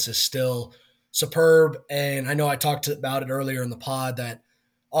defense is still superb, and I know I talked about it earlier in the pod that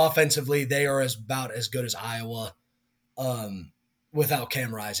offensively they are about as good as Iowa um, without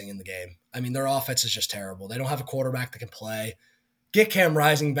Cam Rising in the game. I mean, their offense is just terrible. They don't have a quarterback that can play. Get Cam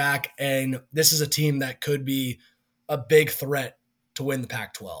Rising back, and this is a team that could be a big threat to win the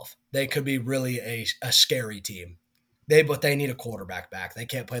Pac-12. They could be really a scary team. But they need a quarterback back. They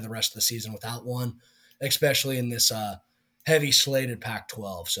can't play the rest of the season without one, especially in this heavy slated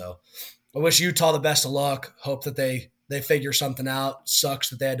Pac-12. So I wish Utah the best of luck. Hope that they figure something out. Sucks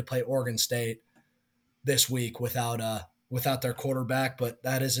that they had to play Oregon State this week without their quarterback, but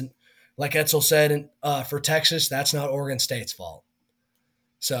that isn't, like Etzel said, for Texas, that's not Oregon State's fault.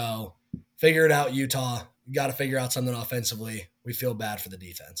 So figure it out, Utah. You got to figure out something offensively. We feel bad for the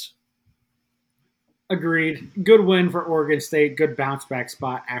defense. Agreed. Good win for Oregon State. Good bounce back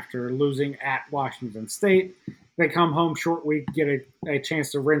spot after losing at Washington State. They come home short week, get a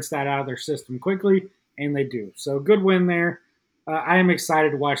chance to rinse that out of their system quickly, and they do. So good win there. I am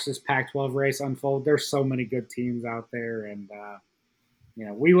excited to watch this Pac-12 race unfold. There's so many good teams out there, and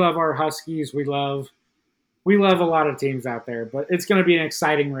we love our Huskies. We love a lot of teams out there, but it's going to be an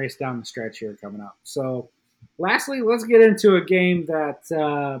exciting race down the stretch here coming up. So, lastly, let's get into a game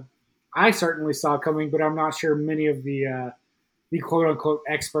that I certainly saw coming, but I'm not sure many of the quote unquote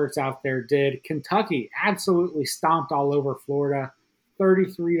experts out there did. Kentucky absolutely stomped all over Florida,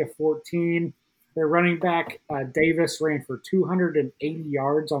 33-14. Their running back Davis ran for 280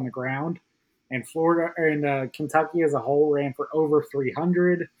 yards on the ground, and Kentucky as a whole ran for over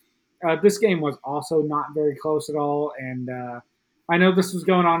 300. This game was also not very close at all, and I know this was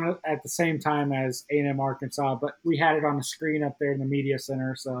going on at the same time as A&M Arkansas, but we had it on the screen up there in the media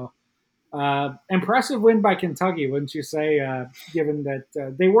center. So impressive win by Kentucky, wouldn't you say? Given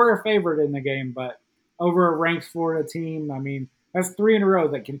that they were a favorite in the game, but over a ranked Florida team, I mean, that's 3 in a row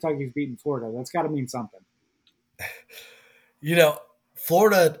that Kentucky's beaten Florida. That's got to mean something.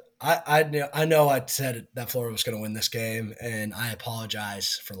 Florida. I know I said that Florida was going to win this game, and I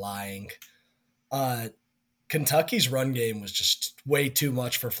apologize for lying. Kentucky's run game was just way too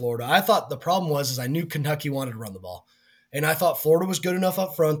much for Florida. I thought the problem was I knew Kentucky wanted to run the ball, and I thought Florida was good enough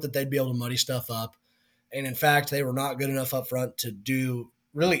up front that they'd be able to muddy stuff up. And in fact, they were not good enough up front to do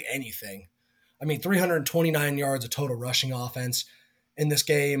really anything. I mean, 329 yards of total rushing offense in this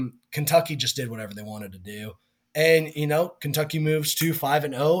game. Kentucky just did whatever they wanted to do. And, Kentucky moves to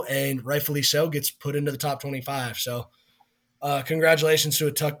 5-0 and rightfully so gets put into the top 25. So congratulations to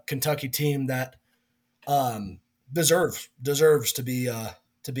a Kentucky team that deserves to be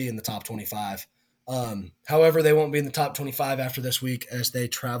in the top 25. However, they won't be in the top 25 after this week as they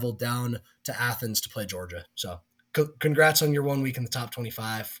travel down to Athens to play Georgia. So congrats on your 1 week in the top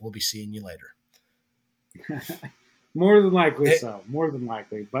 25. We'll be seeing you later. More than likely so. More than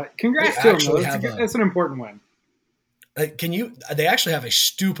likely. But congrats to them, though. That's an important win. They actually have a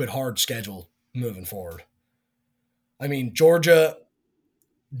stupid hard schedule moving forward. I mean, Georgia,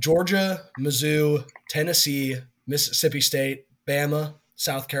 Mizzou, Tennessee, Mississippi State, Bama,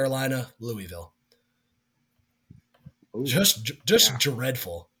 South Carolina, Louisville. Ooh, just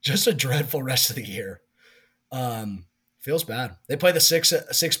dreadful. Just a dreadful rest of the year. Feels bad. They play the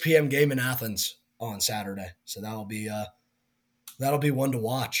 6 p.m. game in Athens on Saturday, so that'll be one to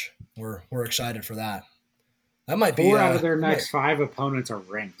watch. We're excited for that. That might be 4 out of their next 5 opponents are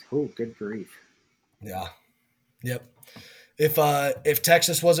ranked. Oh, good grief! Yeah, yep. If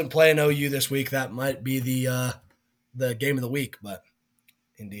Texas wasn't playing OU this week, that might be the game of the week, but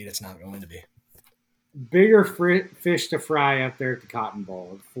indeed, it's not going to be. Bigger fish to fry up there at the Cotton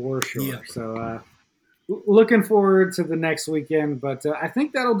Bowl for sure. Yep. So, looking forward to the next weekend, but I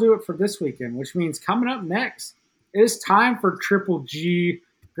think that'll do it for this weekend, which means coming up next is time for Triple G.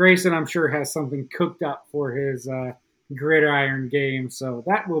 Grayson, I'm sure, has something cooked up for his gridiron game, so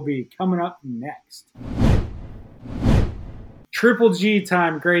that will be coming up next. Triple G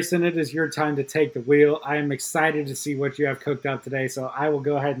time, Grayson. It is your time to take the wheel. I am excited to see what you have cooked up today, so I will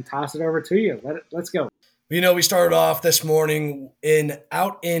go ahead and toss it over to you. Let's go. We started off this morning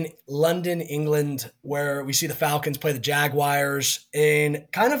out in London, England, where we see the Falcons play the Jaguars in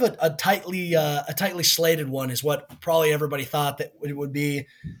kind of a tightly slated one is what probably everybody thought that it would be.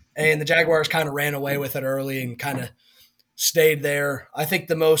 And the Jaguars kind of ran away with it early and kind of stayed there. I think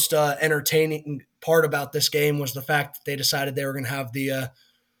the most entertaining part about this game was the fact that they decided they were going to have the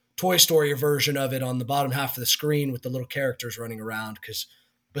Toy Story version of it on the bottom half of the screen with the little characters running around, because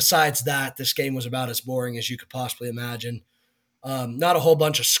besides that, this game was about as boring as you could possibly imagine. Not a whole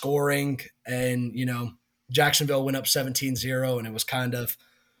bunch of scoring, and Jacksonville went up 17-0, and it was kind of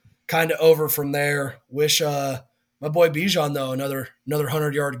over from there. Wish my boy Bijan, though, another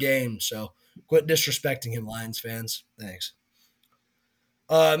 100-yard game. So quit disrespecting him, Lions fans. Thanks.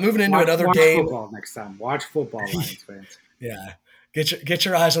 Moving into another game. Watch football next time. Watch football, Lions fans. Yeah, get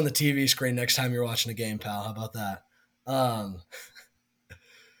your eyes on the TV screen next time you're watching a game, pal. How about that?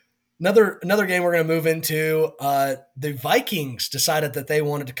 Another game we're going to move into, the Vikings decided that they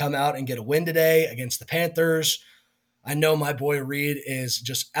wanted to come out and get a win today against the Panthers. I know my boy Reed is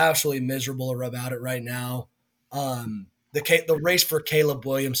just absolutely miserable about it right now. The race for Caleb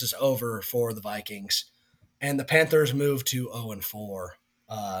Williams is over for the Vikings, and the Panthers move to 0-4.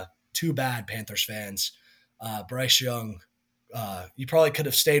 Too bad, Panthers fans. Bryce Young, you probably could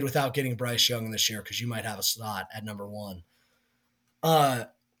have stayed without getting Bryce Young this year because you might have a slot at number 1.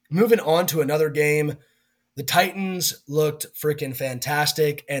 Moving on to another game, The Titans looked freaking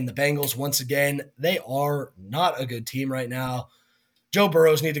fantastic, and the Bengals, once again, they are not a good team right now. Joe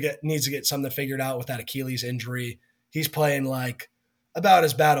Burrows needs to get something figured out with that Achilles injury. He's playing like about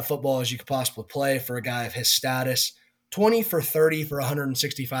as bad a football as you could possibly play for a guy of his status. 20 for 30 for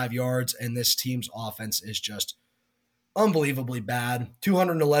 165 yards, and this team's offense is just unbelievably bad.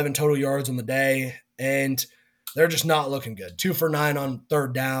 211 total yards on the day, and they're just not looking good. 2 for 9 on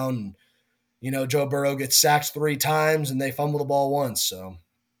third down. Joe Burrow gets sacked 3 times, and they fumble the ball once. So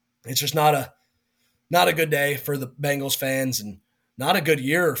it's just not a good day for the Bengals fans, and not a good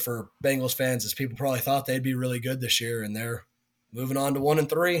year for Bengals fans, as people probably thought they'd be really good this year, and they're moving on to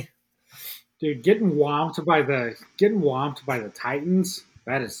 1-3. Dude, getting whomped by the Titans,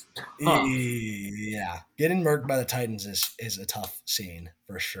 that is tough. Yeah, getting murked by the Titans is a tough scene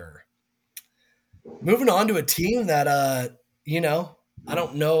for sure. Moving on to a team that I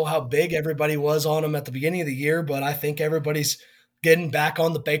don't know how big everybody was on them at the beginning of the year, but I think everybody's getting back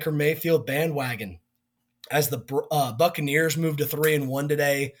on the Baker Mayfield bandwagon as the Buccaneers moved to 3-1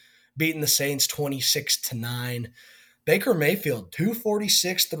 today, beating the Saints 26-9. Baker Mayfield,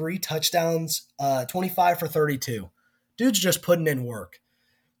 246, 3 touchdowns, 25 for 32. Dude's just putting in work.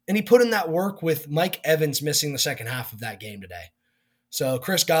 And he put in that work with Mike Evans missing the second half of that game today. So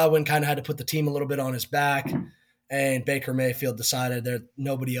Chris Godwin kind of had to put the team a little bit on his back, and Baker Mayfield decided there's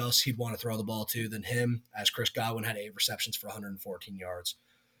nobody else he'd want to throw the ball to than him, as Chris Godwin had 8 receptions for 114 yards.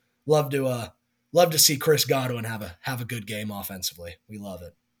 Love to see Chris Godwin have a good game offensively. We love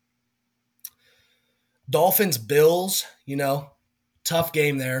it. Dolphins Bills, tough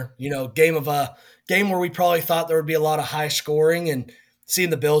game there. Game where we probably thought there would be a lot of high scoring, and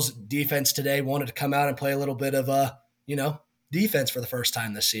seeing the Bills defense today wanted to come out and play a little bit of defense for the first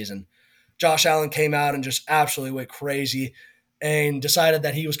time this season. Josh Allen came out and just absolutely went crazy and decided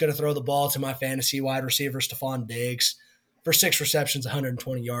that he was going to throw the ball to my fantasy wide receiver, Stephon Diggs, for 6 receptions,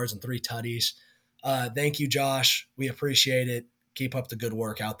 120 yards, and 3 tutties. Thank you, Josh. We appreciate it. Keep up the good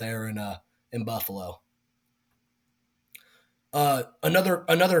work out there in Buffalo.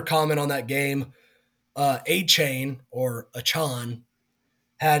 Another comment on that game, A-Chain or Achan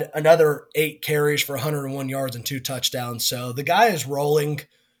had another 8 carries for 101 yards and 2 touchdowns. So the guy is rolling.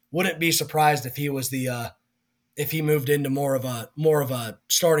 Wouldn't be surprised if he was if he moved into more of a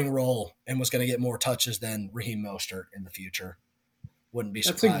starting role and was going to get more touches than Raheem Mostert in the future. Wouldn't be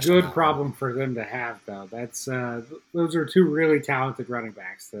surprised. That's a good problem for them to have, though. That's those are 2 really talented running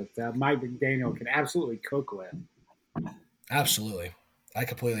backs that Mike McDaniel can absolutely cook with. Absolutely. I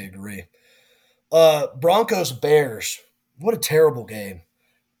completely agree. Broncos Bears. What a terrible game.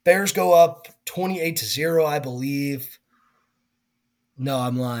 Bears go up 28-0, I believe. No,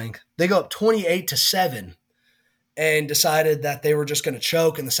 I'm lying. They go up 28-7 and decided that they were just going to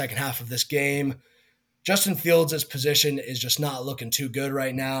choke in the second half of this game. Justin Fields' position is just not looking too good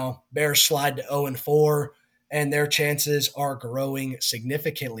right now. Bears slide to 0-4, and their chances are growing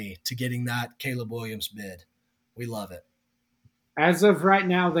significantly to getting that Caleb Williams bid. We love it. As of right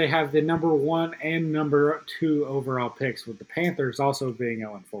now, they have the number 1 and number 2 overall picks, with the Panthers also being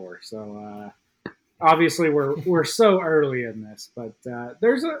 0-4. So obviously, we're so early in this, but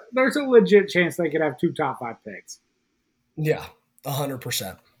there's a legit chance they could have 2 top 5 picks. Yeah,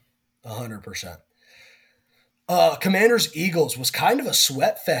 100%. 100%. Commanders Eagles was kind of a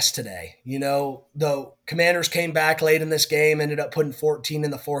sweat fest today. The Commanders came back late in this game, ended up putting 14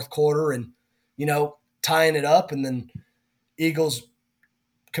 in the fourth quarter and, tying it up, and then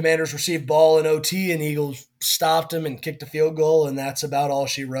Commanders received ball in OT, and Eagles stopped them and kicked a field goal, and that's about all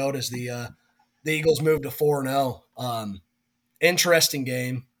she wrote as the Eagles moved to 4-0. Interesting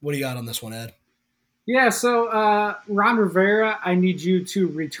game. What do you got on this one, Ed? Yeah, so Ron Rivera, I need you to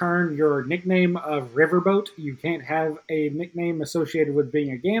return your nickname of Riverboat. You can't have a nickname associated with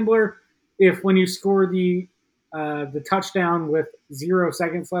being a gambler. If when you score the touchdown with 0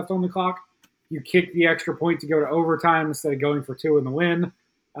 seconds left on the clock, you kick the extra point to go to overtime instead of going for 2 in the win.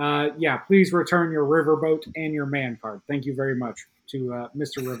 Please return your Riverboat and your man card. Thank you very much to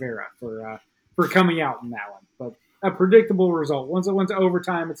Mr. Rivera for coming out in that one. But a predictable result. Once it went to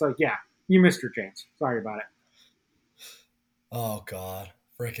overtime, it's like, yeah, you missed your chance. Sorry about it. Oh, God.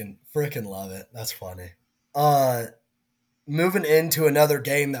 Freaking love it. That's funny. Moving into another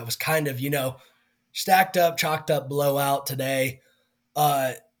game that was kind of, stacked up, chalked up blowout today.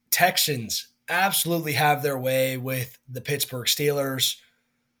 Texans absolutely have their way with the Pittsburgh Steelers.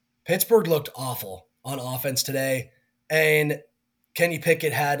 Pittsburgh looked awful on offense today, and Kenny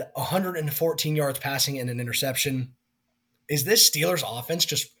Pickett had 114 yards passing and an interception. Is this Steelers offense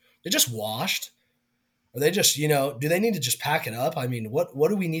just washed? Are they just, do they need to just pack it up? I mean, what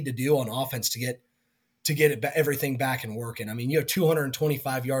do we need to do on offense to get to get everything back and working. I mean, you have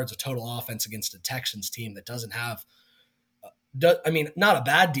 225 yards of total offense against a Texans team that doesn't have, not a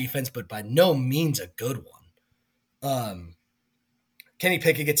bad defense, but by no means a good one. Kenny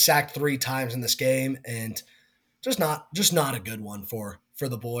Pickett gets sacked 3 times in this game, and just not a good one for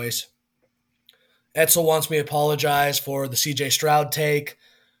the boys. Etzel wants me to apologize for the CJ Stroud take.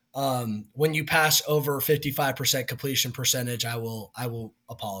 When you pass over 55% completion percentage, I will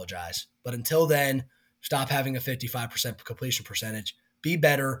apologize. But until then, stop having a 55% completion percentage. Be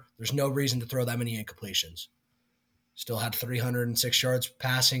better. There's no reason to throw that many incompletions. Still had 306 yards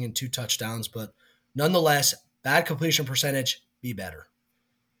passing and 2 touchdowns, but nonetheless, bad completion percentage. Be better.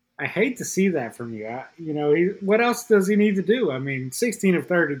 I hate to see that from you. What else does he need to do? I mean, 16 of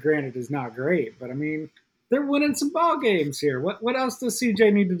 30, granted, is not great, but I mean, they're winning some ball games here. What else does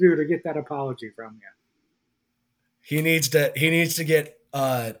CJ need to do to get that apology from you? He needs to get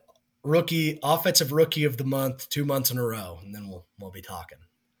offensive rookie of the month 2 months in a row, and then we'll be talking.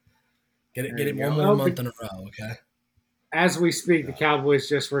 Get it one more month in a row, okay? As we speak, the Cowboys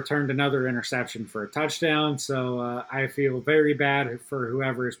just returned another interception for a touchdown, so I feel very bad for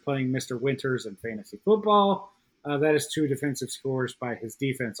whoever is playing Mr. Winters in fantasy football. That is 2 defensive scores by his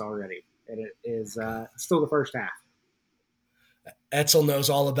defense already. It is still the first half. Etzel knows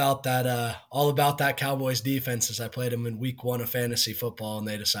all about that Cowboys defense, as I played him in week 1 of fantasy football, and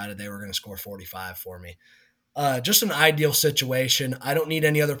they decided they were going to score 45 for me. Just an ideal situation. I don't need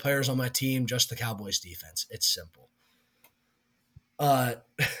any other players on my team, just the Cowboys defense. It's simple.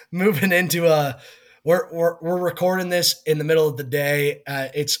 Moving into we're recording this in the middle of the day.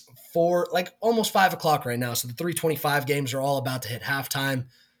 It's almost 5 o'clock right now. So the 325 games are all about to hit halftime.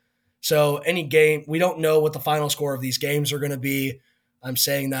 So any game, we don't know what the final score of these games are going to be. I'm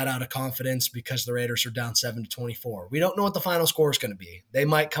saying that out of confidence because the Raiders are down 7-24. We don't know what the final score is going to be. They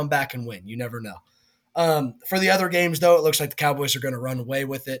might come back and win. You never know. For the other games, though, it looks like the Cowboys are going to run away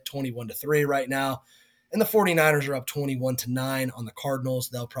with it, 21-3 right now. And the 49ers are up 21-9 on the Cardinals.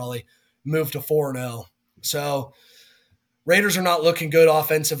 They'll probably move to 4-0. So Raiders are not looking good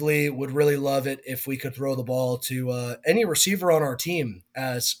offensively. Would really love it if we could throw the ball to any receiver on our team,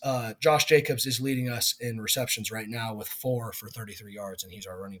 as Josh Jacobs is leading us in receptions right now with 4 for 33 yards, and he's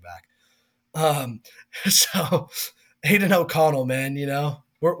our running back. So Aiden O'Connell, man,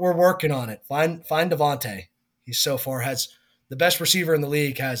 we're working on it. Find Devontae. He so far has the best receiver in the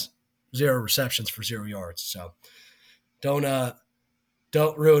league, has 0 receptions for 0 yards. So don't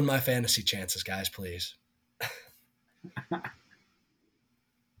ruin my fantasy chances, guys, please.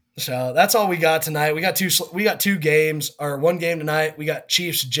 So that's all we got tonight. We got two games, or one game tonight. We got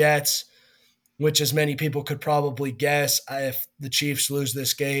Chiefs Jets, which, as many people could probably guess, if the Chiefs lose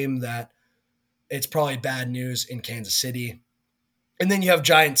this game, that it's probably bad news in Kansas City. And then you have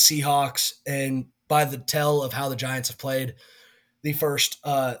Giants Seahawks, and by the tell of how the Giants have played the first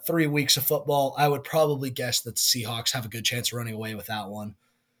 3 weeks of football, I would probably guess that the Seahawks have a good chance of running away with that one.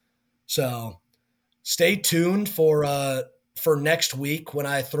 So stay tuned for next week when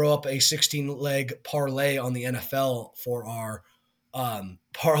I throw up a 16-leg parlay on the NFL for our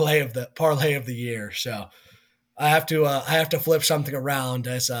parlay of the year. So I have to flip something around,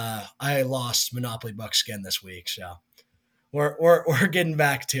 as I lost Monopoly Buckskin this week. So we're getting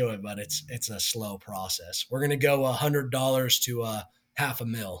back to it, but it's a slow process. We're gonna go $100 to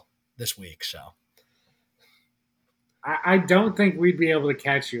 $500,000 this week. So I don't think we'd be able to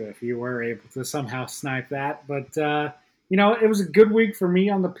catch you if you were able to somehow snipe that. But it was a good week for me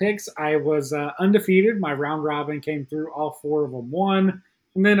on the picks. I was undefeated. My round robin came through. All 4 of them won.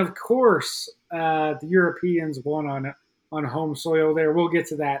 And then, of course, the Europeans won on home soil there. We'll get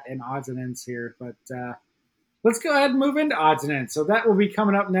to that in odds and ends here. But let's go ahead and move into odds and ends. So that will be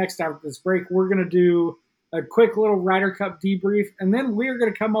coming up next after this break. We're going to do a quick little Ryder Cup debrief, and then we're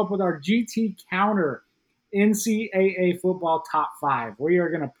going to come up with our GT counter NCAA football top 5. We are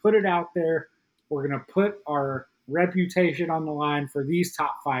going to put it out there. We're going to put our reputation on the line for these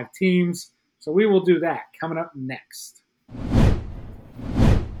top 5 teams. So we will do that coming up next.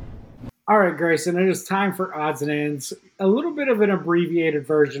 All right, Grayson, it is time for odds and ends. A little bit of an abbreviated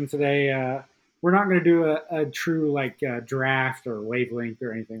version today. We're not going to do a true draft or wavelength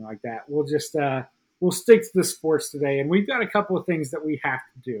or anything like that. We'll just we'll stick to the sports today, and we've got a couple of things that we have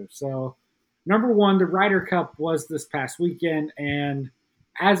to do. So, number 1, the Ryder Cup was this past weekend, and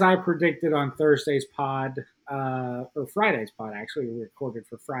as I predicted on Thursday's pod, or Friday's pod, actually, we recorded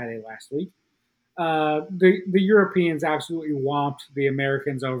for Friday last week, the Europeans absolutely whomped the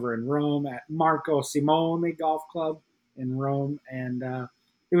Americans over in Rome at Marco Simone Golf Club in Rome, and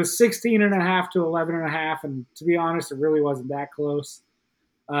it was 16.5 to 11.5, and to be honest, it really wasn't that close.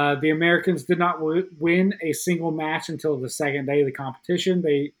 The Americans did not win a single match until the second day of the competition.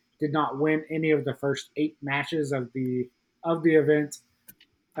 They did not win any of the first 8 matches of the event.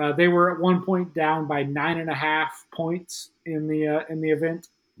 They were at one point down by 9.5 points in the event,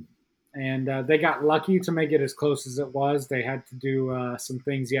 and they got lucky to make it as close as it was. They had to do some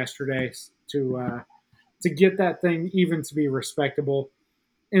things yesterday to get that thing even to be respectable.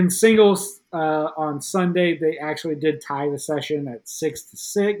 In singles on Sunday, they actually did tie the session at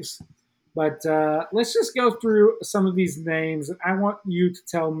 6-6. But let's just go through some of these names. I want you to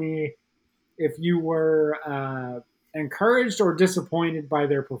tell me if you were encouraged or disappointed by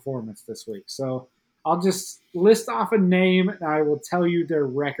their performance this week. So I'll just list off a name and I will tell you their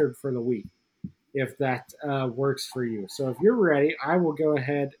record for the week if that works for you. So if you're ready, I will go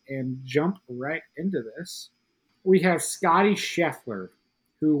ahead and jump right into this. We have Scotty Scheffler,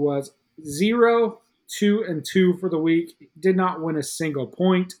 who was 0-2-2 for the week, did not win a single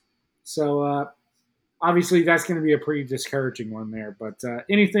point. So obviously that's going to be a pretty discouraging one there. But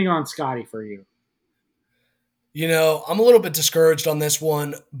anything on Scotty for you? I'm a little bit discouraged on this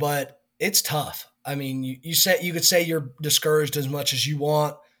one, but it's tough. I mean, you could say you're discouraged as much as you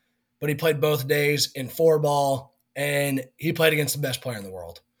want, but he played both days in 4-ball, and he played against the best player in the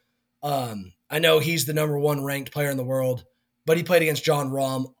world. I know he's the number 1 ranked player in the world, but he played against Jon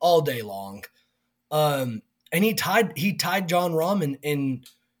Rahm all day long. And he tied Jon Rahm in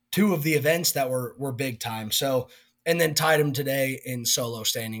 2 of the events that were big time. So, and then tied him today in solo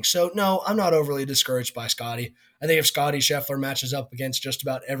standings. So no, I'm not overly discouraged by Scotty. I think if Scotty Scheffler matches up against just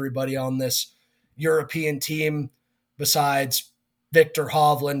about everybody on this European team, besides Victor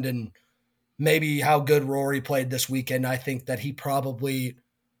Hovland and maybe how good Rory played this weekend, I think that he probably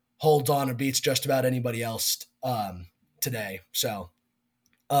holds on and beats just about anybody else today. So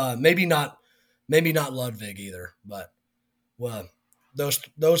maybe not Ludwig either, but well,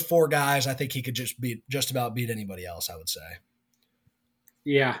 those 4 guys, I think he could just about beat anybody else, I would say.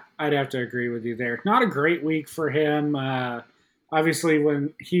 Yeah, I'd have to agree with you there. Not a great week for him. Obviously,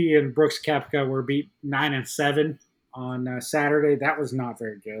 when he and Brooks Koepka were beat 9-7 on Saturday, that was not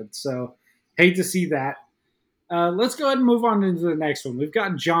very good. So hate to see that. Let's go ahead and move on into the next one. We've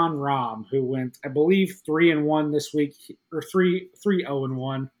got Jon Rahm, who went, I believe, 3-1 this week, or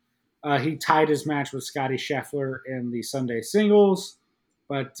 3-0-1. He tied his match with Scotty Scheffler in the Sunday singles,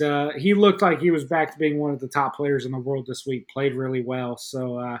 but he looked like he was back to being one of the top players in the world this week. Played really well,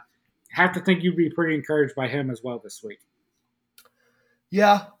 so have to think you'd be pretty encouraged by him as well this week.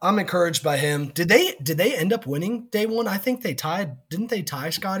 Yeah, I'm encouraged by him. Did they end up winning day 1? I think they tied. Didn't they tie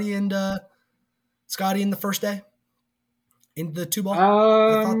Scotty in the first day in the 2-ball?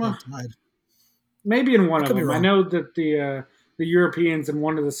 I thought they tied. Maybe in one of them. I know that the Europeans in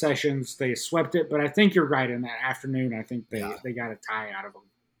one of the sessions they swept it, but I think you're right. In that afternoon, I think they got a tie out of them.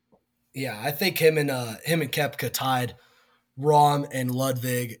 Yeah, I think him and Koepka tied Rahm and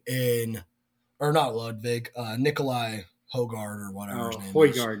Ludwig or not Ludwig, Nikolai Hogard or whatever his name is.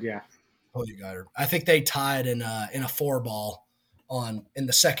 Højgaard, yeah. Højgaard. I think they tied in a 4-ball in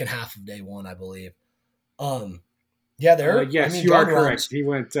the second half of day 1, I believe. Yeah, yes, you are correct. He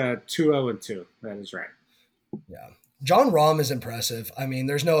went 2-0-2. That is right. Yeah. Jon Rahm is impressive. I mean,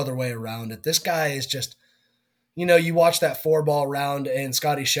 there's no other way around it. This guy is just, you watch that 4-ball round and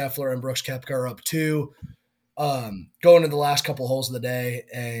Scotty Scheffler and Brooks Koepka are up 2, going to the last couple holes of the day,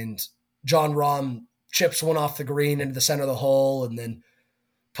 and Jon Rahm chips one off the green into the center of the hole and then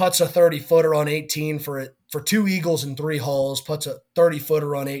puts a 30-footer on 18 for 2 eagles in 3 holes, puts a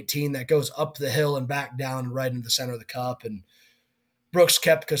 30-footer on 18 that goes up the hill and back down and right into the center of the cup. And Brooks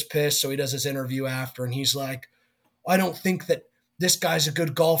Koepka's pissed, so he does his interview after, and he's like, I don't think that this guy's a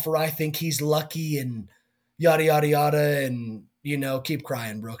good golfer. I think he's lucky and yada, yada, yada. And, keep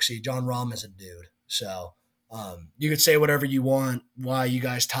crying, Brooksy. Jon Rahm is a dude. So you could say whatever you want, why you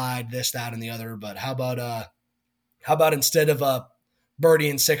guys tied this, that, and the other. But how about instead of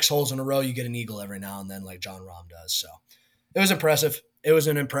birdieing 6 holes in a row, you get an eagle every now and then like Jon Rahm does. So it was impressive. It was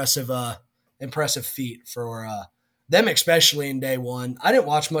an impressive feat for them, especially in day 1. I didn't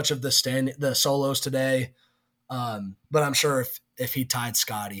watch much of the solos today. But I'm sure if he tied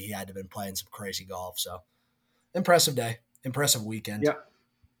Scotty, he had to have been playing some crazy golf. So impressive day, impressive weekend.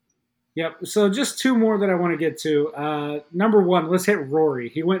 Yep. So just 2 more that I want to get to. Number 1, let's hit Rory.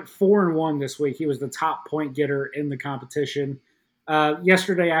 He went 4-1 this week. He was the top point getter in the competition.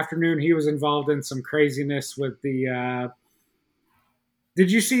 Yesterday afternoon, he was involved in some craziness with the did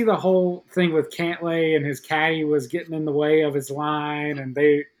you see the whole thing with Cantlay and his caddy was getting in the way of his line and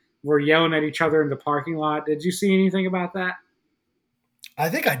they were yelling at each other in the parking lot? Did you see anything about that? I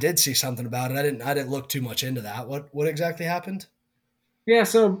think I did see something about it. I didn't look too much into that. What exactly happened? Yeah,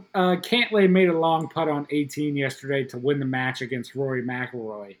 so Cantlay made a long putt on 18 yesterday to win the match against Rory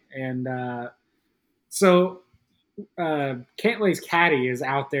McIlroy, and so Cantlay's caddy is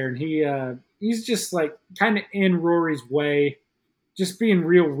out there, and he's just like kind of in Rory's way, just being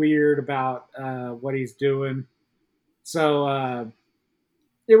real weird about what he's doing. So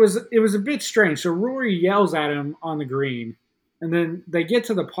it was a bit strange. So Rory yells at him on the green, and then they get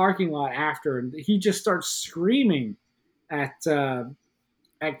to the parking lot after, and he just starts screaming at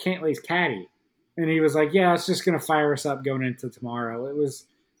Cantlay's caddy, and he was like, "Yeah, it's just gonna fire us up going into tomorrow." It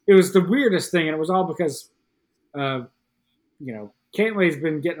was the weirdest thing, and it was all because uh, Cantlay's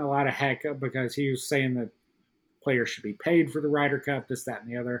been getting a lot of heck because he was saying that players should be paid for the Ryder Cup, this, that,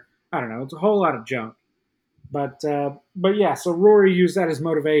 and the other. I don't know. It's a whole lot of junk. But yeah, so Rory used that as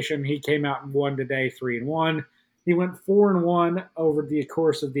motivation. He came out and won today, 3-1. He went 4-1 over the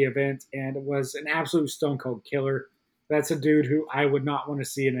course of the event, and it was an absolute stone cold killer. That's a dude who I would not want to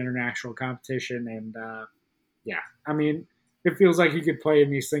see in international competition. And yeah, I mean, it feels like he could play in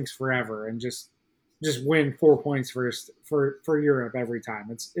these things forever and just win 4 points for Europe every time.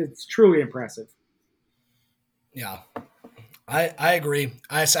 It's truly impressive. Yeah, I agree.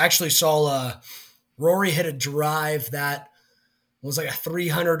 I actually saw Rory hit a drive that was like a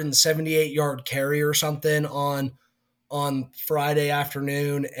 378-yard carry or something on Friday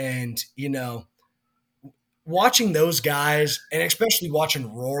afternoon, and watching those guys, and especially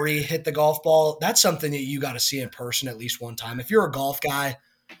watching Rory hit the golf ball, that's something that you got to see in person at least one time. If you're a golf guy,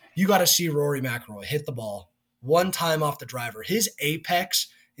 you got to see Rory McIlroy hit the ball one time off the driver. His apex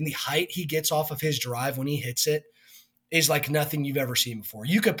and the height he gets off of his drive when he hits it is like nothing you've ever seen before.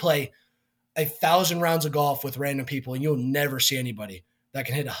 You could play 1,000 rounds of golf with random people, and you'll never see anybody that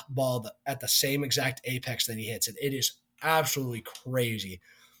can hit a ball at the same exact apex that he hits it. It is absolutely crazy.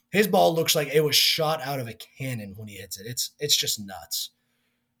 His ball looks like it was shot out of a cannon when he hits it. It's just nuts.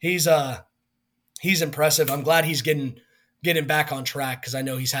 He's impressive. I'm glad he's getting back on track because I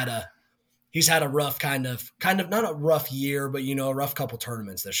know he's had a rough kind of not a rough year, but a rough couple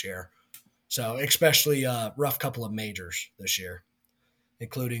tournaments this year. So especially a rough couple of majors this year,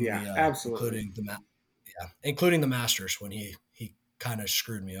 including Yeah, the absolutely. including the Masters when he kind of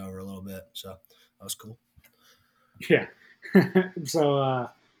screwed me over a little bit. So that was cool. Yeah. So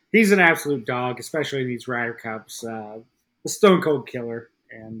he's an absolute dog, especially in these Ryder Cups. The Stone Cold Killer,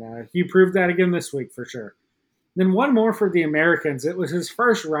 and he proved that again this week for sure. Then one more for the Americans. It was his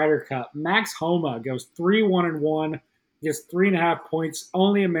first Ryder Cup. Max Homa goes 3-1-1, gets 3.5 points.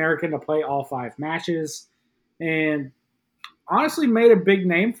 Only American to play all 5 matches, and honestly made a big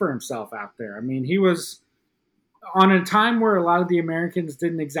name for himself out there. I mean, he was on a time where a lot of the Americans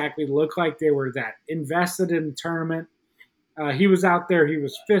didn't exactly look like they were that invested in the tournament. He was out there, he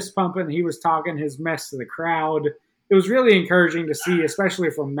was fist pumping, he was talking his mess to the crowd. It was really encouraging to see, especially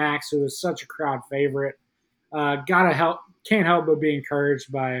from Max, who is such a crowd favorite. Can't help but be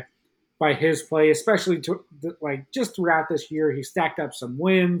encouraged by his play, especially like just throughout this year. He stacked up some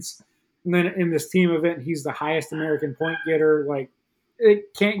wins, and then in this team event, he's the highest American point getter. Like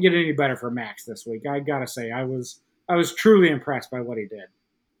it can't get any better for Max this week. I gotta say, I was truly impressed by what he did.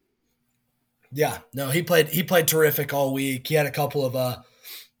 Yeah, no, he played terrific all week. He had a couple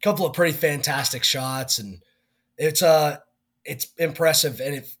of pretty fantastic shots, and it's it's impressive,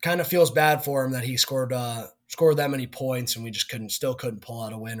 and it kind of feels bad for him that he scored that many points, and we just couldn't pull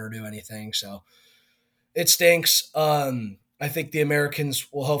out a win or do anything. So it stinks. I think the Americans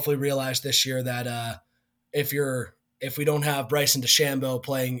will hopefully realize this year that if we don't have Bryson DeChambeau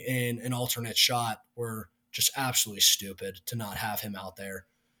playing in an alternate shot, we're just absolutely stupid to not have him out there.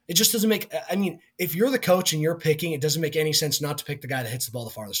 It just doesn't make. I mean, if you're the coach and you're picking, it doesn't make any sense not to pick the guy that hits the ball the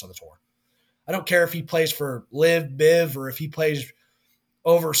farthest on the tour. I don't care if he plays for Live, Biv, or if he plays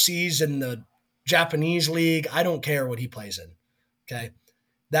overseas in the Japanese league. I don't care what he plays in. Okay.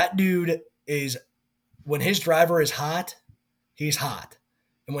 That dude is, when his driver is hot, he's hot.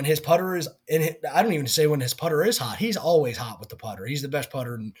 And when his putter is I don't even say when his putter is hot, he's always hot with the putter. He's the best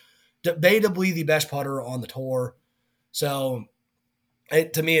putter and debatably the best putter on the tour. So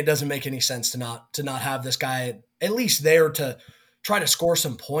to me, it doesn't make any sense to not have this guy at least there to try to score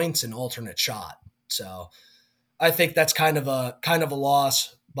some points in alternate shot. So I think that's kind of a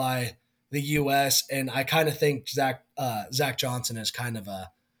loss by the U.S. And I kind of think Zach Johnson is kind of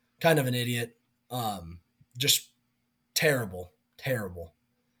an idiot. Just terrible, terrible,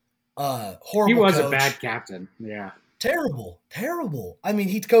 He horrible was a bad coach. captain. Yeah. Terrible, terrible. I mean,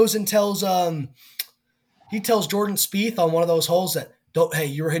 he goes and tells Jordan Spieth on one of those holes that don't. Hey,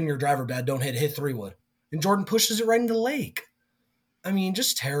 you were hitting your driver bad. Don't hit 3-wood, and Jordan pushes it right into the lake. I mean,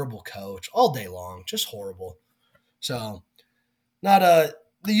 just terrible coach all day long. Just horrible. So not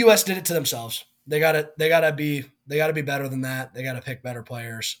the U.S. did it to themselves. They gotta be better than that. They gotta pick better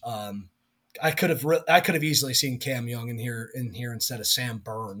players. I could have easily seen Cam Young in here instead of Sam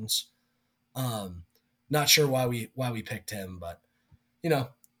Burns. Um, Not sure why we picked him, but you know,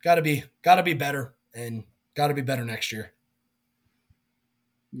 gotta be better and gotta be better next year.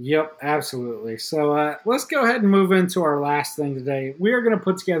 Yep, absolutely. So let's go ahead and move into our last thing today. We are going to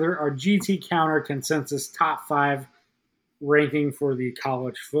put together our GT Counter Consensus Top 5 ranking for the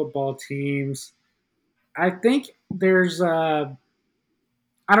college football teams. I think I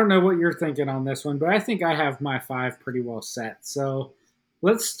don't know what you're thinking on this one, but I think I have my five pretty well set. So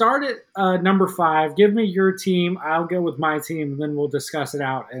let's start at number five. Give me your team. I'll go with my team, and then we'll discuss it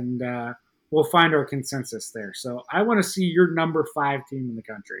out and we'll find our consensus there. So I want to see your number five team in the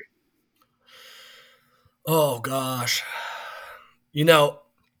country. Oh gosh, you know,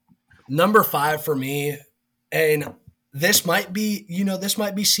 number five for me, and this might be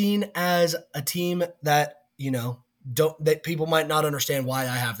seen as a team that don't that people might not understand why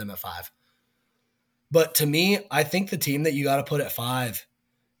I have them at five. But to me, I think the team that you got to put at five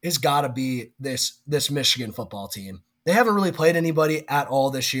is got to be this Michigan football team. They haven't really played anybody at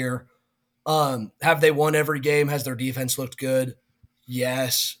all this year. Have they won every game? Has their defense looked good?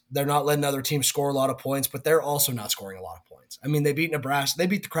 Yes. They're not letting other teams score a lot of points, but they're also not scoring a lot of points. I mean, they beat Nebraska. They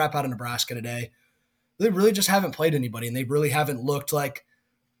beat the crap out of Nebraska today. They really just haven't played anybody, and they really haven't looked like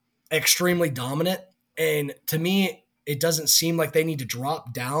extremely dominant. And to me, it doesn't seem like they need to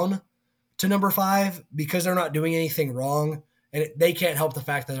drop down to number five because they're not doing anything wrong, and they can't help the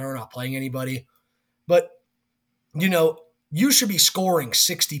fact that they're not playing anybody. But you know, you should be scoring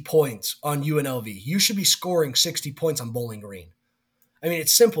 60 points on UNLV. You should be scoring 60 points on Bowling Green. I mean,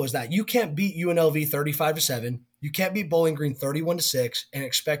 it's simple as that. You can't beat UNLV 35-7. You can't beat Bowling Green 31-6 and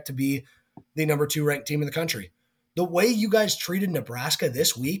expect to be the number 2 ranked team in the country. The way you guys treated Nebraska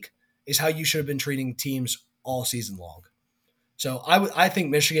this week is how you should have been treating teams all season long. So I think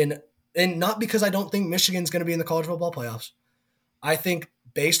Michigan, and not because I don't think Michigan's going to be in the college football playoffs. I think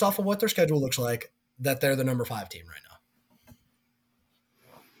based off of what their schedule looks like, that they're the number 5 team right now.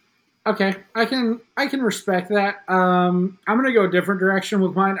 Okay, I can respect that. I'm going to go a different direction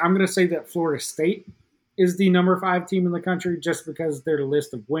with mine. I'm going to say that Florida State is the number five team in the country just because their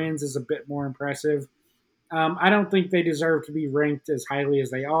list of wins is a bit more impressive. I don't think they deserve to be ranked as highly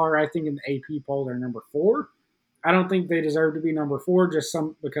as they are. I think in the AP poll they're number four. I don't think they deserve to be number four just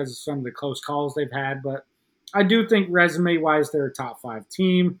because of some of the close calls they've had, but I do think resume wise they're a top five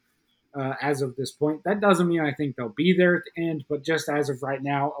team as of this point. That doesn't mean I think they'll be there at the end, but just as of right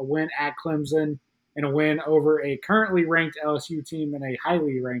now, a win at Clemson and a win over a currently ranked LSU team and a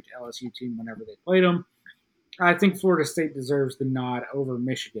highly ranked LSU team whenever they played them. I think Florida State deserves the nod over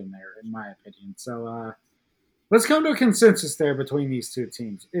Michigan there, in my opinion. So let's come to a consensus there between these two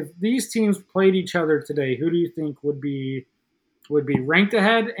teams. If these teams played each other today, who do you think would be ranked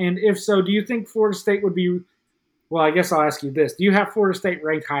ahead? And if so, do you think Florida State would be? Well, I guess I'll ask you this: do you have Florida State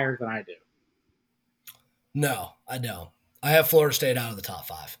ranked higher than I do? No, I don't. I have Florida State out of the top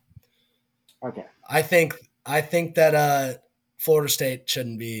 5. Okay. I think that Florida State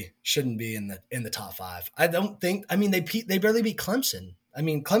shouldn't be in the top 5. I don't think. I mean, they barely beat Clemson. I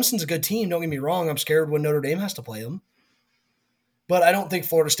mean, Clemson's a good team. Don't get me wrong. I'm scared when Notre Dame has to play them, but I don't think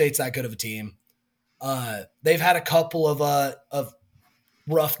Florida State's that good of a team. They've had a couple of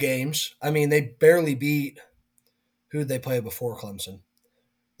rough games. I mean, they barely beat who did they play before Clemson?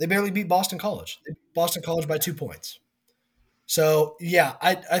 They barely beat Boston College. They beat Boston College by 2 points. So, yeah,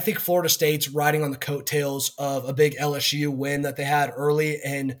 I think Florida State's riding on the coattails of a big LSU win that they had early.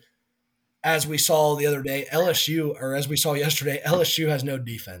 And as we saw the other day, as we saw yesterday, LSU has no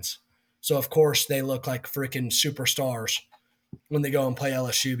defense. So, of course, they look like freaking superstars when they go and play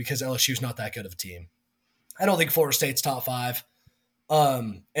LSU because LSU's not that good of a team. I don't think Florida State's top 5.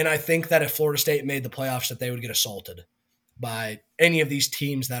 And I think that if Florida State made the playoffs, that they would get assaulted by any of these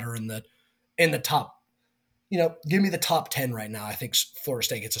teams that are in the top. Give me the top 10 right now. I think Florida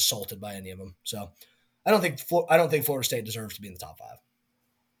State gets assaulted by any of them. So I don't think Florida State deserves to be in the top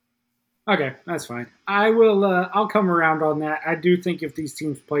 5. Okay, that's fine. I will. I'll come around on that. I do think if these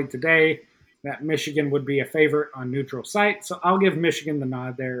teams played today, that Michigan would be a favorite on neutral site. So I'll give Michigan the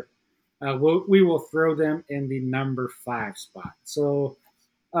nod there. We will throw them in the number 5 spot. So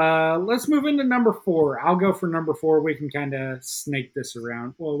let's move into number 4. I'll go for number 4. We can kind of snake this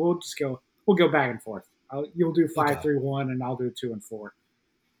around. Well, we'll just go. We'll go back and forth. You'll do 5, Okay. 3, 1, and I'll do 2 and 4.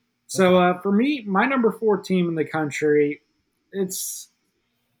 So for me, my number 4 team in the country,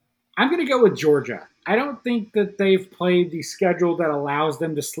 I'm going to go with Georgia. I don't think that they've played the schedule that allows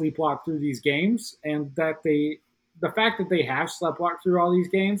them to sleepwalk through these games, and that the fact that they have sleptwalked through all these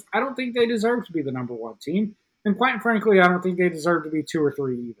games, I don't think they deserve to be the number one team. And quite frankly, I don't think they deserve to be 2 or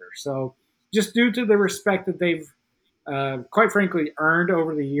 3 either. So just due to the respect that they've quite frankly earned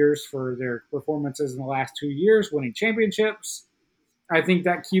over the years for their performances in the last 2 years, winning championships, I think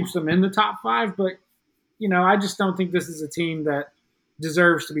that keeps them in the top five. But I just don't think this is a team that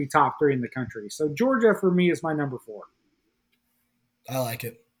deserves to be top three in the country. So Georgia for me is my number four. I like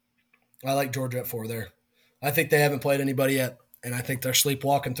it. I like Georgia at 4 there. I think they haven't played anybody yet, and I think they're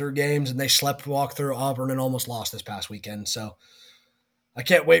sleepwalking through games, and they sleptwalked through Auburn and almost lost this past weekend. So I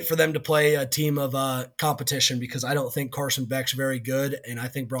can't wait for them to play a team of competition because I don't think Carson Beck's very good, and I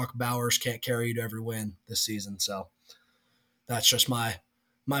think Brock Bowers can't carry you to every win this season. So that's just my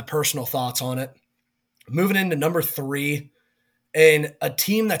personal thoughts on it. Moving into number 3, and a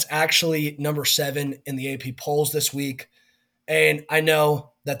team that's actually number 7 in the AP polls this week. And I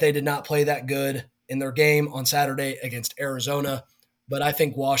know that they did not play that good in their game on Saturday against Arizona, but I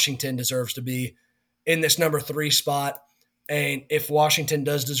think Washington deserves to be in this number 3 spot. And if Washington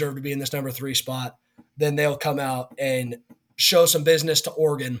does deserve to be in this number 3 spot, then they'll come out and show some business to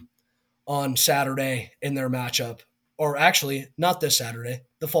Oregon on Saturday in their matchup. Or actually, not this Saturday,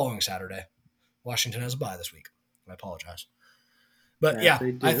 the following Saturday. Washington has a bye this week. I apologize. But Yeah,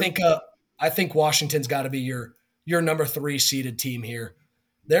 I think Washington's got to be your number 3 seeded team here.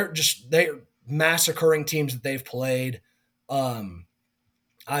 They're massacring teams that they've played. I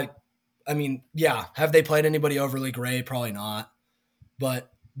mean, yeah, have they played anybody overly great? Probably not.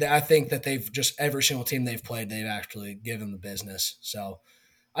 But I think that they've just every single team they've played, they've actually given the business. So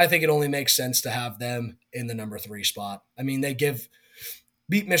I think it only makes sense to have them in the number 3 spot. I mean, they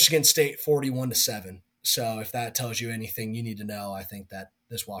beat Michigan State 41-7. So if that tells you anything you need to know, I think that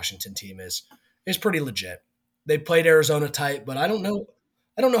this Washington team is pretty legit. They played Arizona tight, but I don't know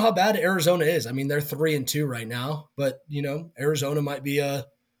how bad Arizona is. I mean, they're 3-2 right now, but Arizona might be a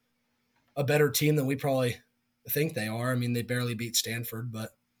better team than we probably think they are. I mean, they barely beat Stanford,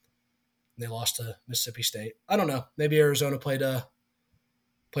 but they lost to Mississippi State. I don't know. Maybe Arizona played a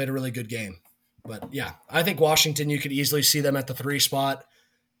really good game. But yeah, I think Washington, you could easily see them at the 3 spot.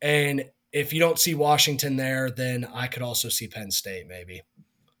 And if you don't see Washington there, then I could also see Penn State maybe.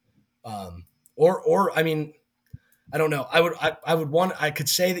 Or I mean, I don't know. I could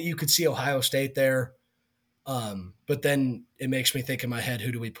say that you could see Ohio State there. But then it makes me think in my head,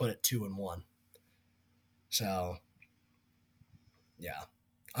 who do we put at 2 and 1? So yeah.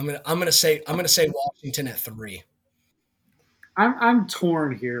 I'm gonna say Washington at 3. I'm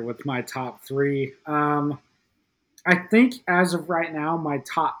torn here with my top 3. I think as of right now, my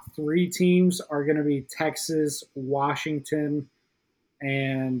top 3 teams are going to be Texas, Washington,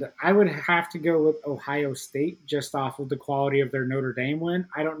 and I would have to go with Ohio State just off of the quality of their Notre Dame win.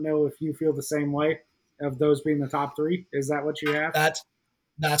 I don't know if you feel the same way of those being the top 3. Is that what you have?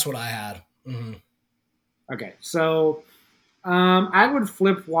 That's what I had. Mm-hmm. Okay, so I would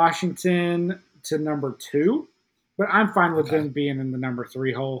flip Washington to number 2, but I'm fine with them being in the number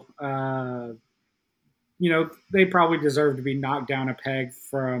 3 hole. They probably deserve to be knocked down a peg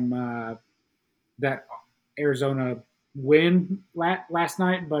from that Arizona win last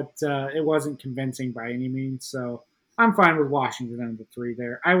night, but it wasn't convincing by any means. So I'm fine with Washington under 3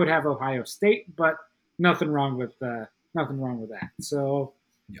 there. I would have Ohio State, but nothing wrong with that. So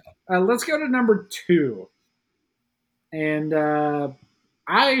let's go to number 2. And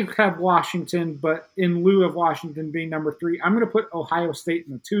I have Washington, but in lieu of Washington being number 3, I'm going to put Ohio State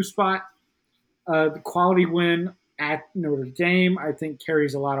in the 2 spot. The quality win at Notre Dame, I think,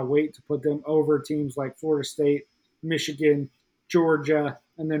 carries a lot of weight to put them over teams like Florida State, Michigan, Georgia,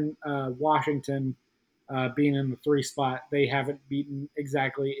 and then Washington being in the 3 spot. They haven't beaten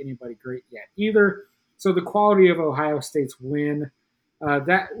exactly anybody great yet either. So the quality of Ohio State's win,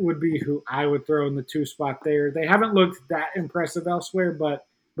 that would be who I would throw in the 2 spot there. They haven't looked that impressive elsewhere, but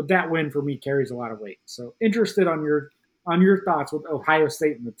that win for me carries a lot of weight. So interested on your thoughts with Ohio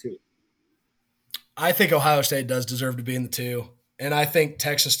State in the 2. I think Ohio State does deserve to be in the 2, and I think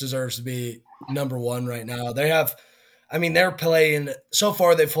Texas deserves to be number 1 right now. They're playing – so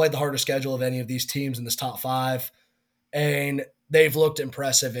far they've played the hardest schedule of any of these teams in this top 5, and they've looked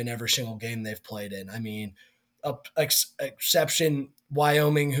impressive in every single game they've played in. I mean, exception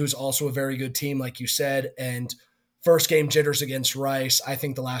Wyoming, who's also a very good team, like you said, and first game jitters against Rice. I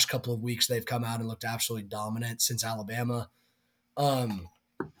think the last couple of weeks they've come out and looked absolutely dominant since Alabama.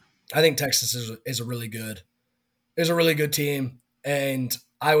 I think Texas is a really good team, and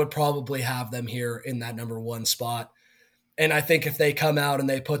I would probably have them here in that number 1 spot. And I think if they come out and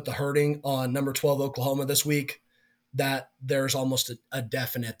they put the hurting on number 12 Oklahoma this week, that there's almost a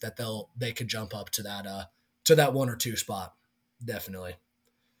definite that they could jump up to to that 1 or 2 spot. Definitely.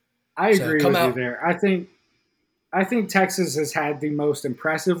 I agree with you there. I think Texas has had the most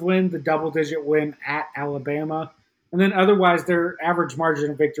impressive win, the double-digit win at Alabama, and then otherwise their average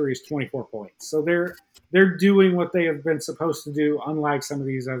margin of victory is 24 points. So they're doing what they have been supposed to do, unlike some of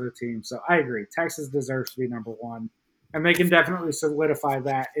these other teams. So I agree. Texas deserves to be number one, and they can definitely solidify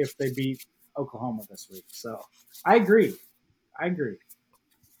that if they beat Oklahoma this week. So I agree.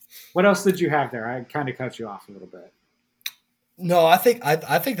 What else did you have there? I kind of cut you off a little bit. No, I think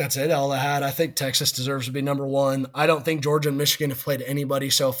that's it. All I had. I think Texas deserves to be number one. I don't think Georgia and Michigan have played anybody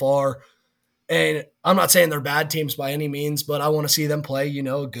so far, and I'm not saying they're bad teams by any means, but I want to see them play,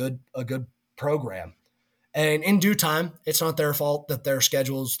 a good program. And in due time, it's not their fault that their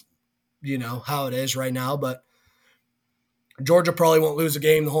schedule's, how it is right now. But Georgia probably won't lose a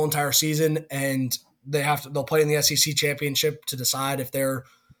game the whole entire season, and they'll play in the SEC championship to decide if they're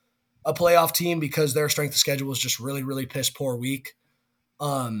a playoff team because their strength of schedule is just really, really piss poor week.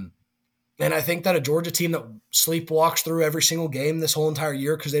 And I think that a Georgia team that sleepwalks through every single game this whole entire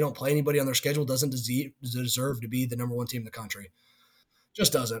year because they don't play anybody on their schedule doesn't deserve to be the number one team in the country.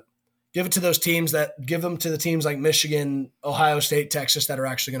 Just doesn't. Give them to the teams like Michigan, Ohio State, Texas that are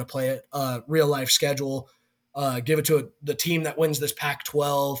actually going to play a real life schedule. Give it to the team that wins this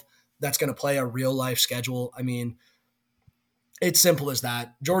Pac-12 that's going to play a real life schedule. I mean, it's simple as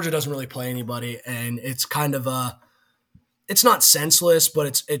that. Georgia doesn't really play anybody, and it's kind of it's not senseless,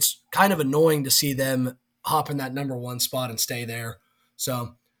 but it's kind of annoying to see them hop in that number one spot and stay there.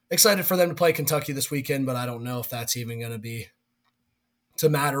 So excited for them to play Kentucky this weekend, but I don't know if that's even going to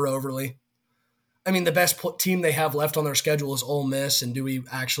matter overly. I mean, the best team they have left on their schedule is Ole Miss, and do we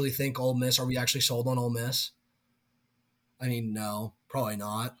actually think Ole Miss? Are we actually sold on Ole Miss? I mean, no, probably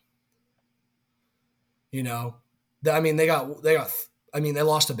not. They lost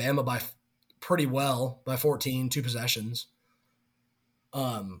to Bama by pretty well, by 14, 2 possessions.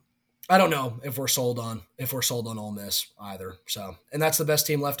 I don't know if we're sold on Ole Miss either. So, and that's the best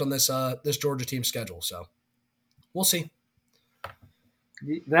team left on this Georgia team schedule. So we'll see.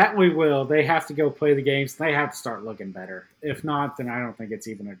 That we will. They have to go play the games. They have to start looking better. If not, then I don't think it's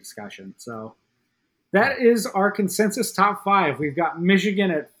even a discussion. So that is our consensus top 5. We've got Michigan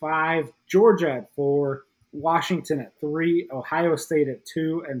at 5, Georgia at 4, Washington at 3, Ohio State at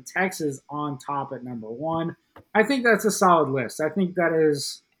 2, and Texas on top at number 1. I think that's a solid list. I think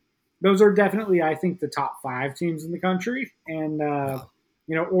those are definitely, I think, the top 5 teams in the country. And,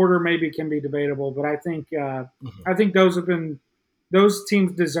 order maybe can be debatable, but I think those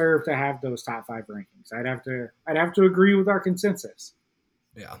teams deserve to have those top 5 rankings. I'd have to agree with our consensus.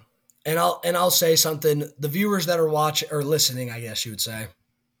 Yeah. And I'll say something. The viewers that are watching or listening, I guess you would say,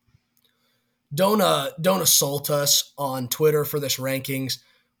 don't assault us on Twitter for this rankings.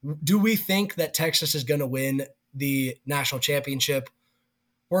 Do we think that Texas is going to win the national championship?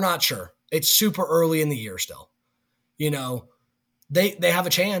 We're not sure. It's super early in the year still. They have a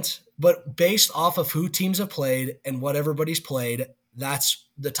chance, but based off of who teams have played and what everybody's played, that's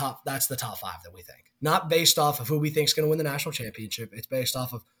the top 5 that we think. Not based off of who we think is going to win the national championship. It's based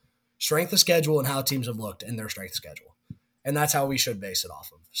off of strength of schedule and how teams have looked in their strength of schedule. And that's how we should base it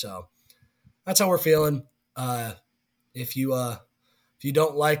off of. So that's how we're feeling. If you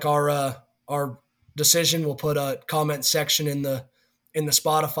don't like our decision, we'll put a comment section in the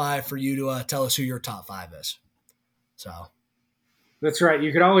Spotify for you to tell us who your top 5 is. So that's right.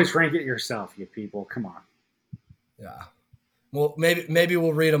 You could always rank it yourself, you people. Come on. Yeah. Well, maybe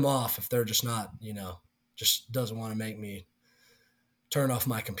we'll read them off if they're just not, just doesn't want to make me turn off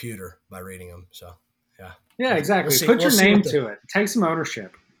my computer by reading them. So yeah. Yeah, exactly. Put your name to it. Take some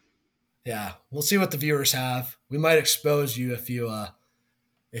ownership. Yeah, we'll see what the viewers have. We might expose you if you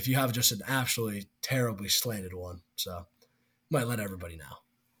have just an absolutely terribly slated one. So might let everybody know.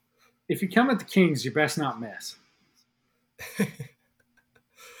 If you come at the Kings, you best not miss.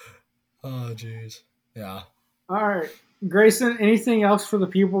 Oh, jeez. Yeah. All right. Grayson, anything else for the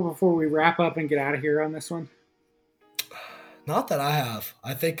people before we wrap up and get out of here on this one? Not that I have.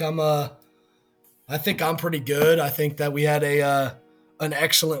 I think I'm pretty good. I think that we had an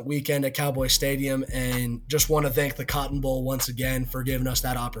excellent weekend at Cowboy Stadium, and just want to thank the Cotton Bowl once again for giving us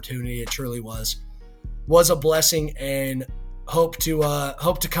that opportunity. It truly was a blessing, and hope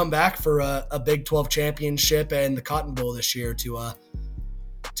to come back for a Big 12 championship and the Cotton Bowl this year to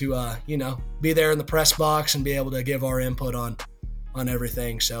be there in the press box and be able to give our input on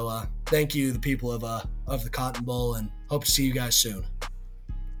everything. So thank you, the people of the Cotton Bowl, and hope to see you guys soon.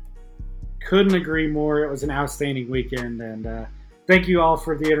 Couldn't agree more. It was an outstanding weekend, and thank you all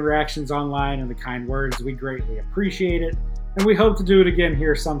for the interactions online and the kind words. We greatly appreciate it, and we hope to do it again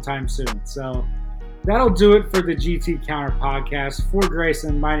here sometime soon. So that'll do it for the GT Counter podcast. For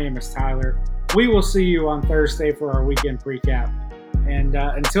Grayson, my name is Tyler. We will see you on Thursday for our weekend recap. And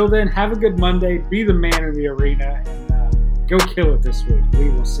until then, have a good Monday. Be the man in the arena and go kill it this week. We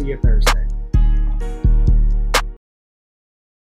will see you Thursday.